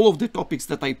discussed all of the topics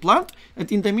that I planned,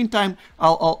 and in the meantime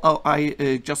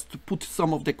I just put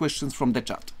some of the questions from the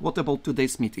chat. What about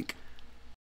today's meeting?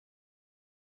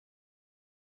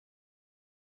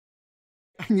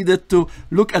 I needed to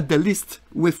look at the list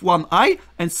with one eye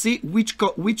and see which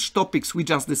topics we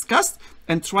just discussed,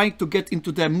 and trying to get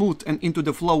into the mood and into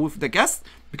the flow with the guest,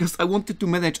 because I wanted to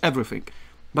manage everything.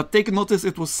 But take notice,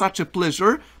 it was such a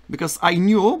pleasure, because I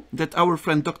knew that our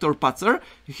friend Dr. Patzer,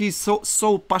 he's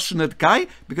so passionate guy,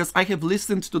 because I have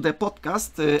listened to the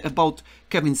podcast about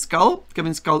Kevin Skull.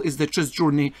 Kevin Skull is the chess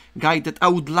journey guy that I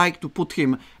would like to put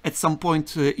him at some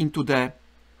point into the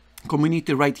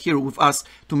community right here with us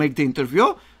to make the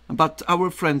interview. But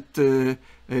our friend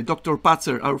Dr.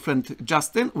 Patzer, our friend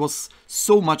Jostein, was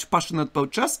so much passionate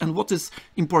about chess, and what is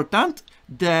important,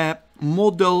 the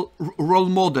role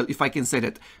model, if I can say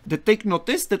that. That take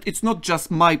notice that it's not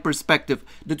just my perspective,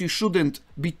 that you shouldn't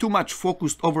be too much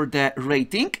focused over the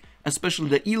rating, especially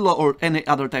the ELO or any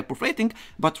other type of rating,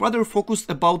 but rather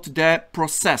focused about the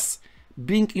process.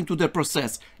 Being into the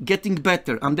process, getting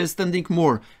better, understanding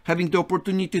more, having the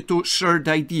opportunity to share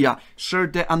the idea, share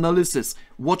the analysis,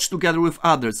 watch together with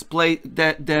others, play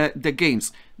the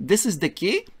games. This is the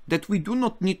key, that we do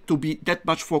not need to be that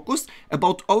much focused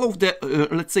about all of the,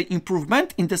 let's say,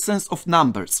 improvement in the sense of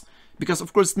numbers. Because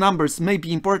of course numbers may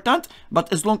be important,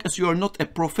 but as long as you are not a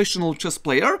professional chess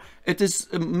player, it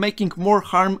is making more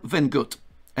harm than good.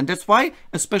 And that's why,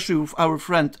 especially with our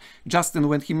friend Justin,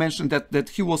 when he mentioned that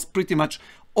he was pretty much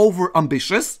over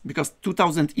ambitious, because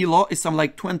 2000 ELO is some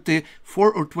like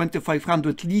 24 or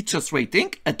 2500 leeches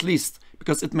rating, at least,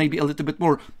 because it may be a little bit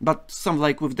more, but some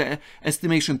like with the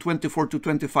estimation 24 to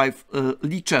 25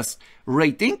 leeches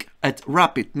rating at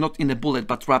rapid, not in a bullet,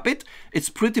 but rapid, it's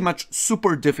pretty much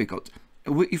super difficult.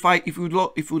 If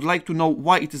you would like to know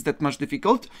why it is that much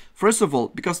difficult, first of all,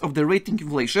 because of the rating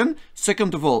inflation,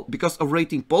 second of all, because of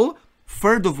rating pool,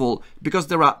 third of all, because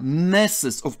there are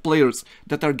masses of players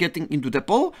that are getting into the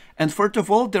poll, and third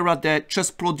of all, there are the chess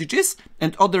prodigies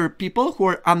and other people who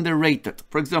are underrated.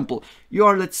 For example, you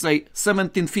are, let's say,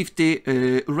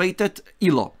 1750 rated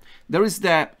ELO. There is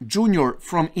the junior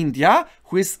from India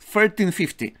who is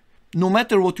 1350. No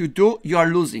matter what you do, you are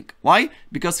losing. Why?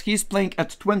 Because he's playing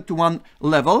at 21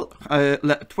 level,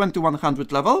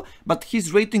 2100 level, but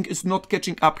his rating is not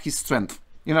catching up his strength.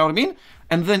 You know what I mean?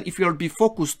 And then if you'll be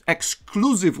focused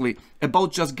exclusively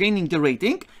about just gaining the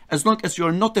rating, as long as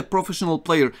you're not a professional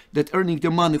player that earning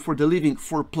the money for the living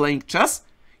for playing chess,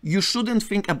 you shouldn't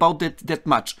think about it that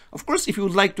much. Of course, if you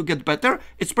would like to get better,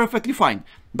 it's perfectly fine.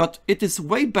 But it is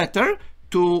way better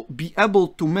to be able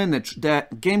to manage the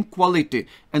game quality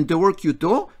and the work you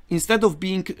do instead of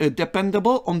being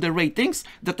dependable on the ratings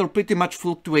that are pretty much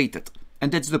fluctuated.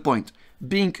 And that's the point.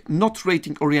 Being not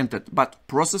rating oriented, but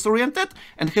process oriented,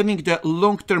 and having the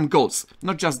long-term goals.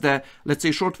 Not just the, let's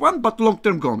say, short one, but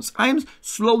long-term goals. I am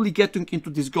slowly getting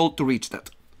into this goal to reach that.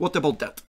 What about that?